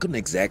get it. I couldn't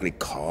exactly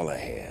call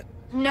ahead.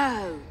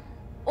 No.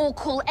 Or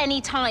call any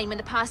time in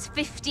the past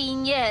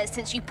 15 years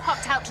since you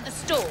popped out to the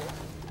store.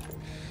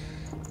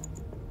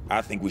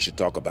 I think we should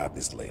talk about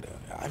this later.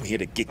 I'm here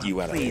to get you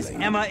out of Please, LA.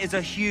 Emma is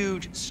a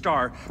huge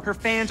star. Her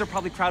fans are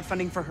probably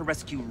crowdfunding for her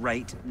rescue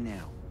right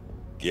now.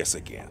 Guess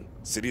again.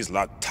 City's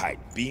locked tight.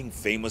 Being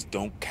famous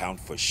don't count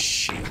for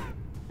shit.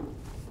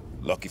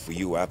 Lucky for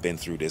you, I've been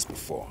through this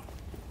before.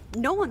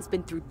 No one's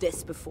been through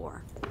this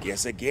before.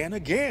 Guess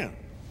again.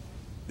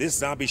 This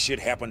zombie shit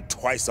happened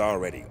twice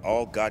already.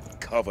 All got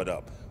covered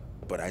up.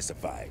 But I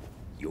survived.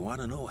 You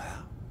wanna know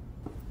how?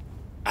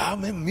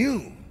 I'm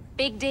immune.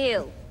 Big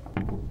deal.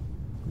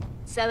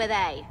 So are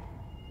they.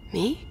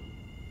 Me?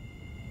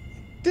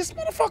 This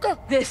motherfucker?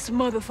 This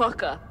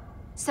motherfucker.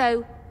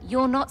 So,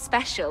 you're not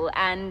special,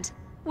 and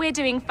we're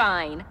doing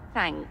fine,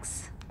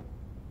 thanks.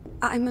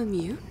 I'm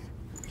immune?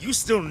 You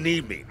still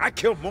need me. I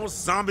killed more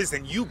zombies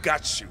than you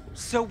got shoes.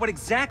 So what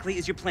exactly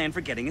is your plan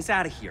for getting us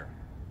out of here?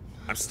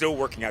 I'm still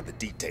working out the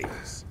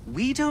details.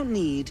 We don't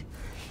need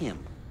him.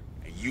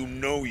 And you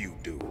know you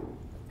do.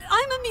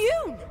 I'm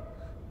immune!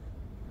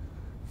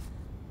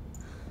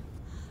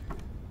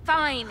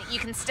 Fine, you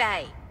can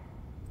stay.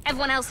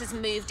 Everyone else has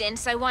moved in,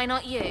 so why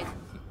not you?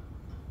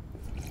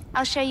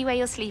 I'll show you where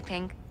you're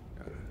sleeping.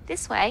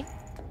 This way.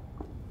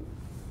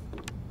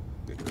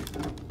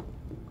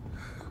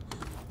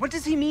 What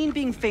does he mean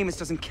being famous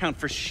doesn't count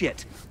for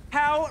shit?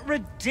 How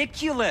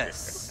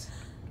ridiculous!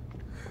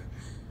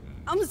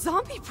 I'm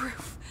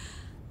zombie-proof.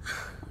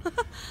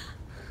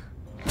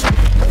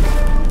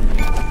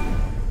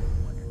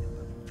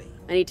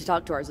 I need to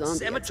talk to our zombie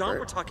It's Emma expert. John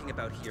we're talking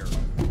about here.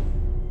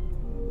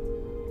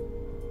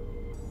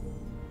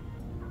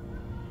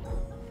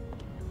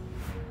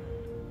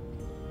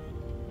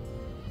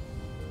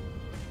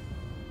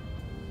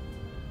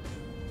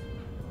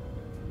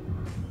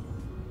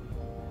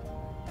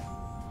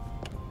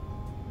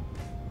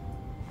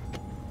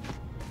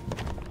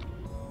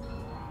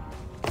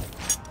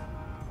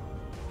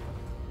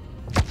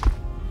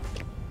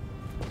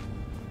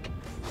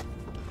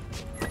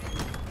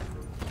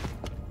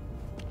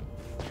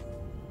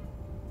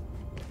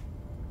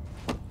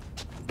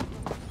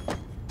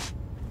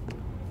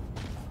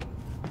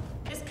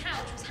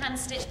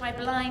 Hand-stitched by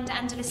blind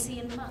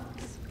Andalusian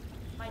monks.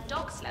 My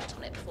dog slept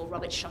on it before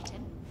Robert shot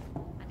him.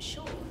 I'm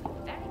sure you'll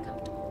be very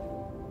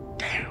comfortable.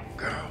 Damn,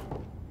 girl.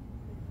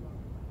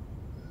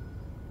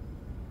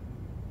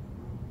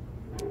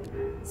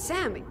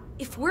 Sam,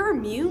 if we're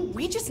immune,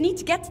 we just need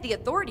to get to the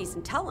authorities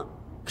and tell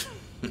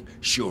them.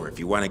 Sure, if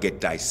you want to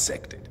get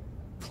dissected.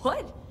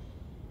 What?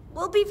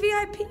 We'll be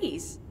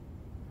VIPs.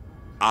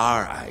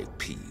 our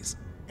IPs.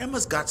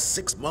 Emma's got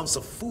 6 months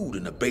of food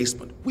in the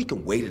basement. We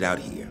can wait it out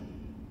here.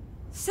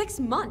 6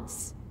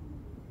 months?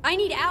 I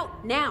need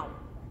out now.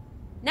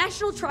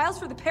 National trials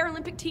for the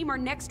Paralympic team are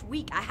next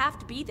week. I have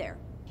to be there.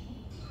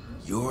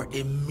 You're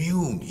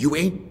immune. You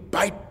ain't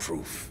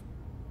bite-proof.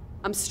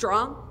 I'm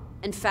strong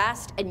and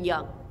fast and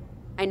young.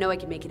 I know I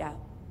can make it out.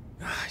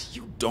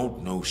 You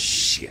don't know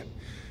shit.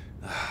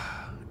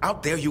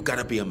 Out there, you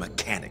gotta be a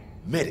mechanic,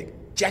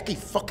 medic. Jackie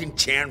fucking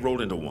Chan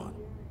rolled into one.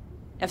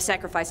 I've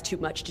sacrificed too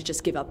much to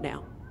just give up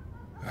now.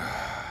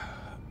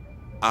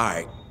 All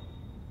right,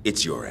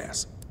 it's your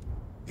ass.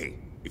 Hey,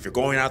 if you're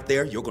going out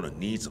there, you're gonna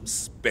need some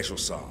special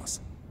sauce.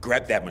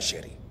 Grab that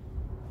machete.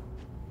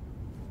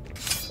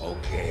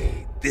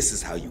 Okay, this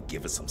is how you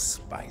give it some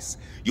spice.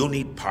 You'll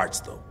need parts,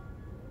 though.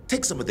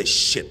 Take some of this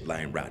shit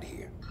lying around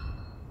here.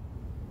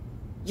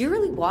 You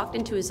really walked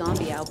into a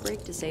zombie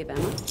outbreak to save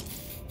Emma?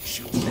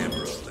 Should never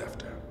have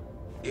left her.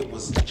 It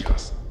was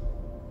just...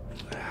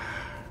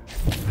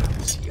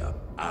 Yup,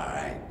 all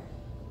right.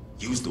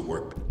 Use the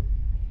work.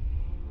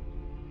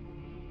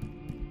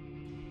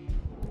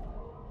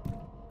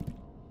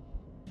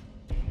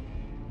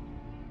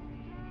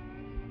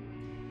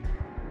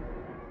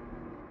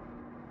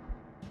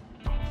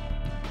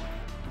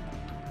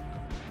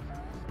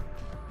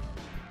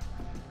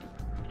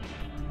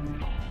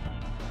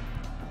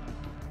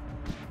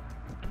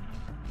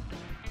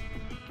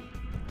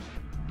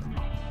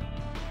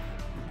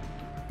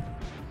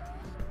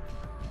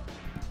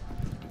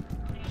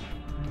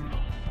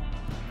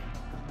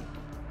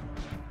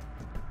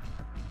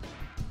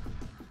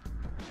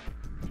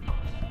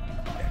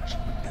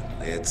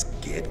 Let's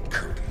get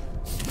cooking.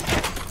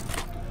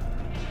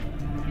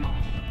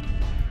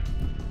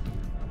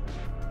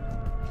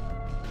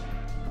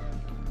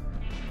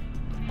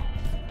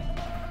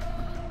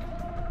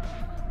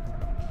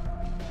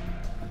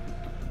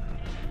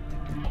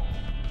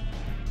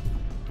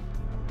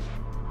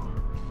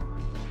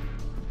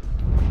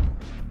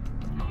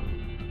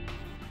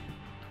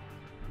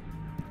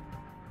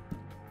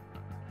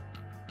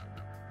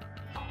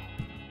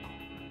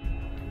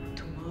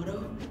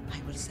 Tomorrow,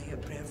 I will say a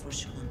prayer for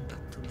Sean,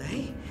 but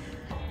today,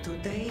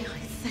 I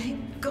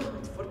thank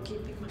God for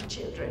keeping my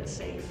children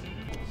safe.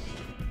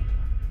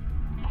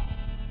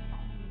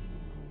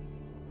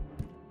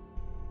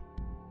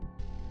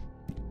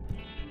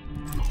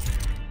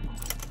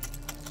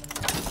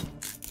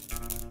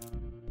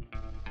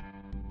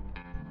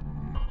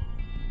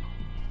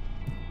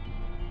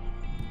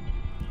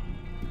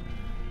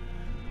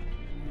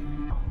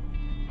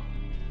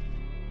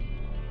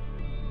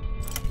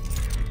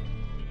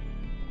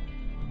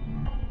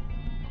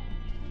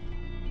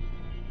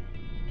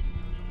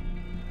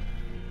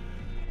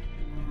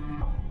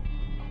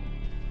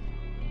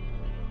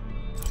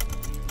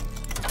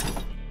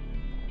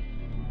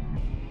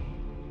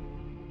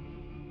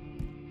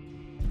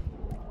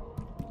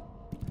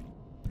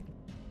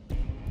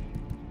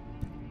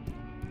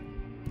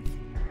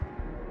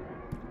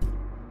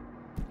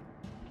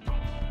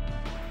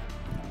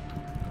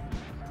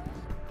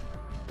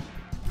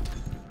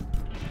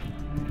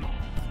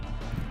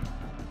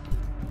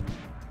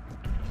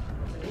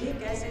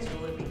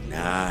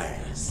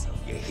 Nice.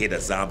 You hit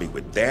a zombie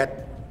with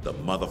that, the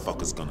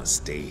motherfucker's gonna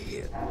stay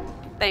hit.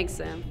 Thanks,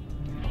 Sam.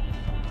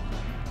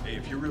 Hey,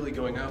 if you're really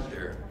going out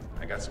there,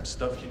 I got some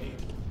stuff you need.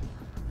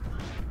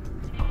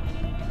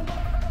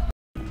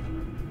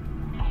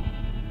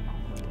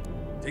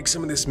 Take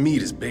some of this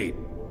meat as bait.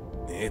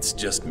 It's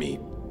just meat,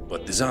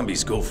 but the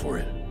zombies go for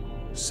it.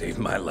 Saved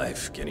my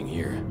life getting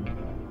here.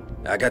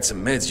 I got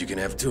some meds you can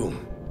have too.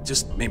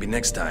 Just maybe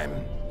next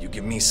time, you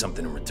give me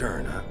something in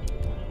return, huh?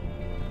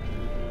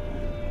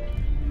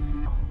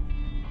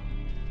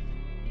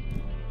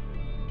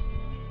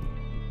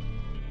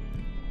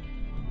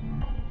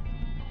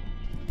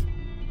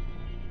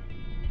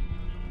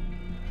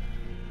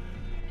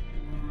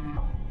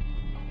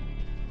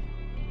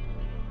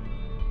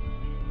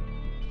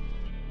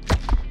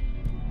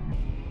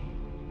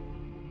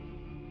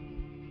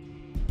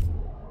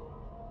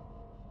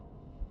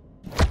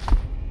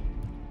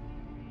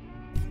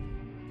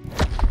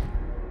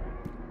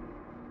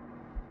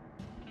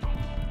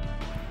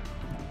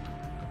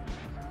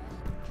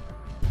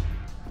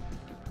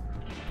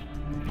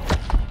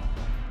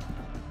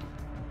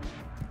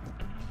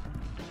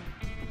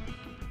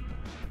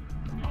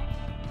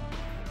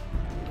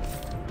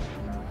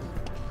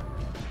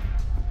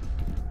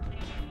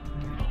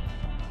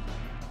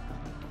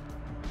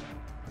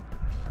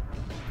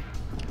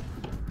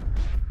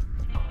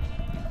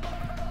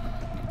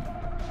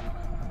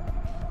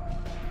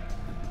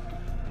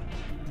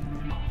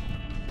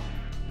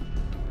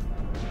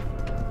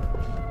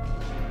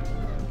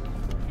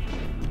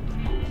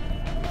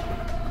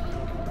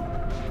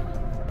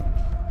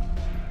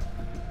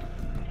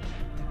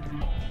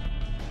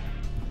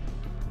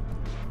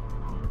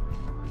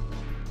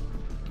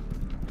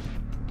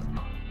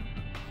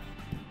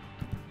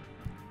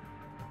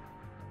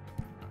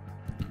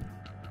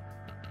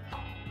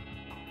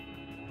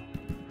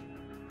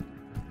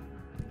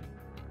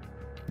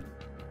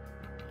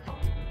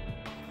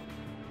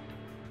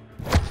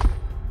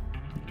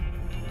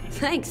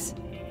 Thanks.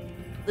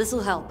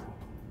 This'll help.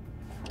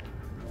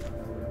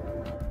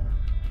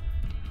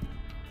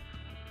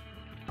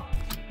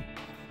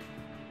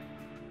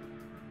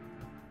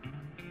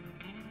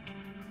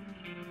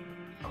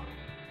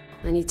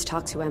 I need to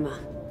talk to Emma.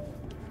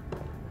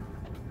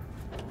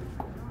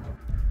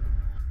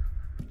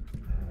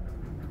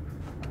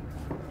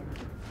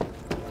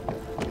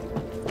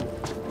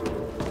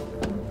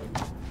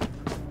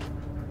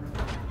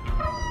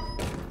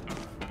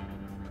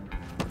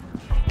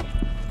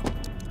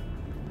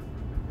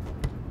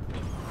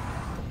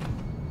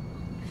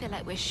 I feel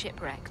like we're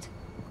shipwrecked.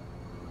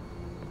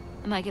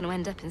 Am I going to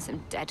end up in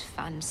some dead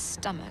fan's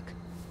stomach?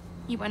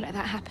 You won't let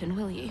that happen,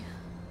 will you?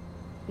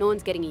 No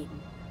one's getting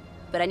eaten.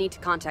 But I need to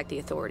contact the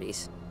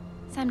authorities.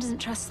 Sam doesn't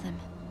trust them.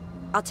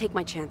 I'll take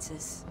my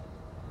chances.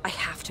 I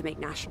have to make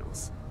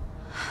nationals.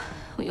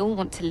 We all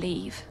want to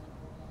leave.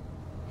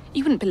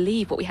 You wouldn't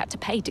believe what we had to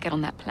pay to get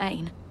on that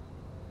plane.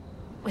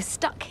 We're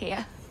stuck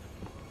here.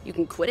 You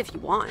can quit if you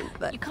want,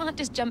 but... You can't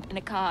just jump in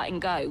a car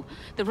and go.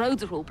 The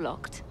roads are all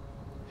blocked.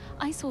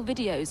 I saw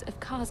videos of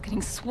cars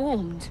getting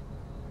swarmed.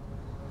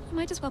 You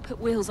might as well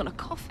put wheels on a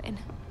coffin.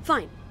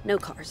 Fine, no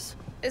cars.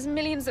 There's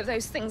millions of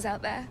those things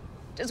out there,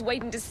 just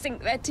waiting to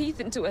sink their teeth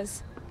into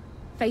us.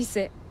 Face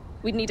it,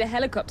 we'd need a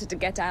helicopter to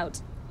get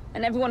out.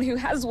 And everyone who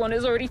has one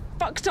is already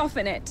fucked off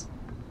in it.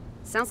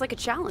 Sounds like a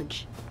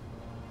challenge.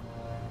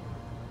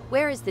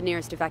 Where is the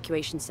nearest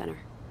evacuation center?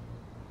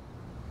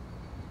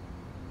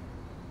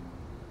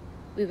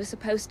 We were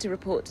supposed to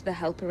report to the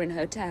Helper Inn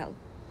Hotel.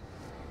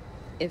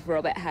 If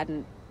Robert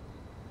hadn't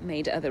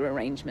made other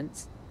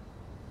arrangements.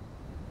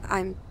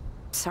 I'm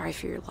sorry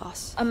for your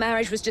loss. Our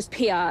marriage was just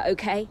PR,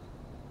 okay?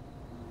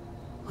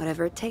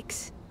 Whatever it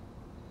takes.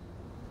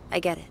 I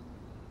get it.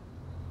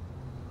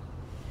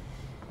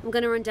 I'm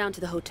gonna run down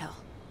to the hotel.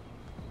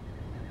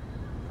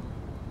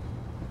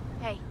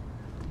 Hey.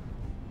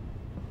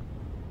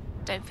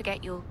 Don't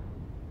forget your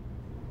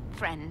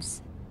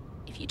friends,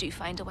 if you do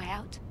find a way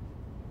out.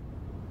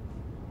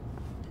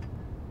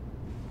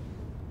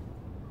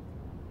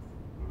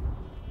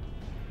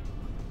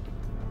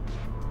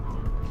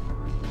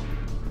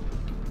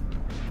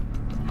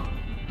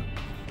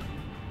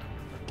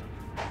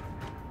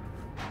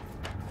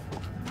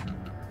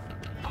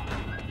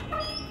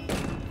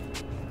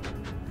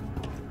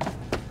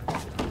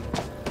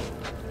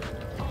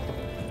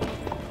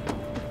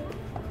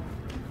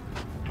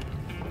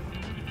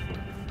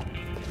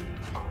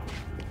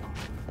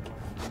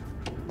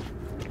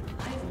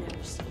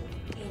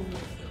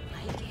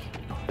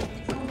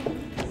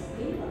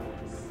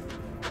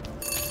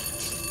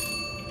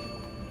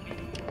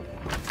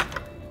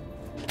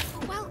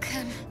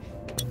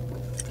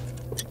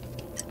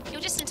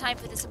 Time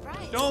for the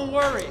surprise. Don't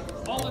worry,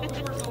 all the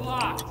doors are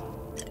locked.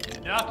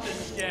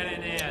 Nothing's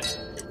getting in.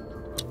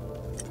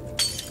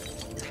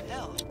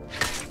 Hell.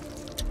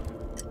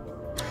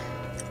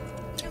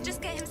 He'll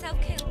just get himself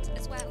killed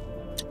as well.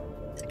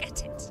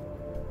 Forget it.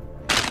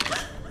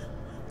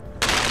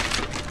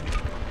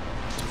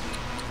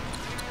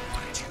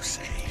 What did you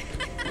say?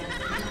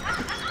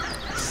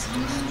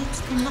 Someone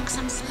needs to knock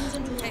some sense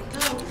into your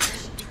girl.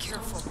 Be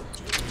careful.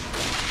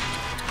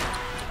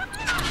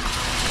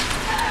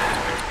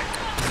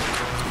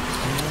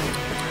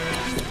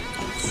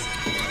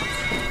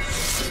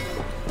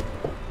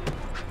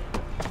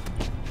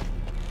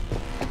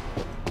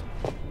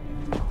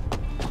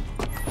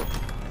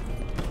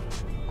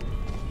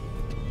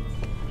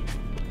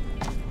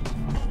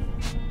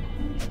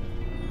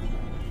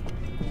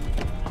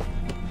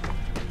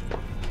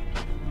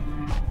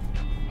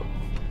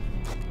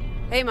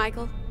 Hey,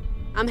 Michael.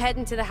 I'm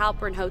heading to the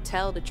Halpern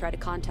Hotel to try to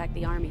contact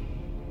the army.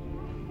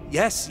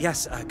 Yes,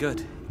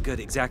 good. Good,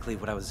 exactly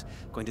what I was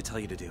going to tell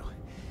you to do.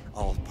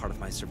 All part of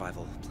my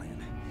survival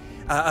plan.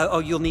 Oh,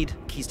 you'll need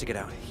keys to get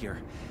out.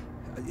 Here.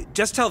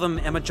 Just tell them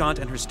Emma Jaunt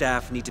and her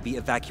staff need to be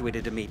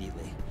evacuated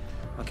immediately.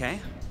 Okay?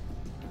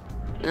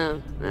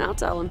 I'll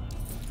tell them.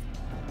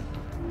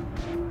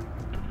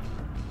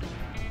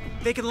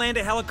 They can land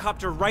a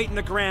helicopter right in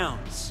the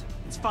grounds.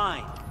 It's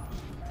fine.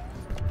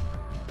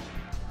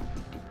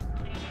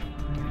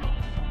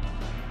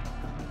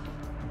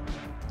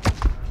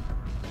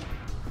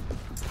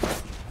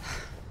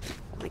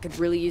 I could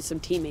really use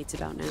some teammates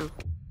about now.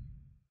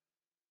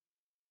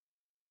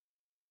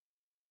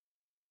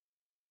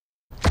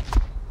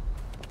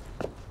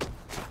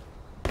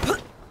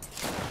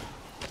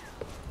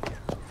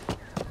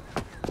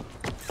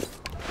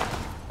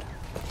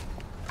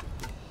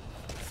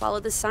 Follow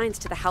the signs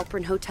to the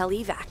Halpern Hotel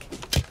evac.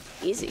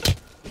 Easy.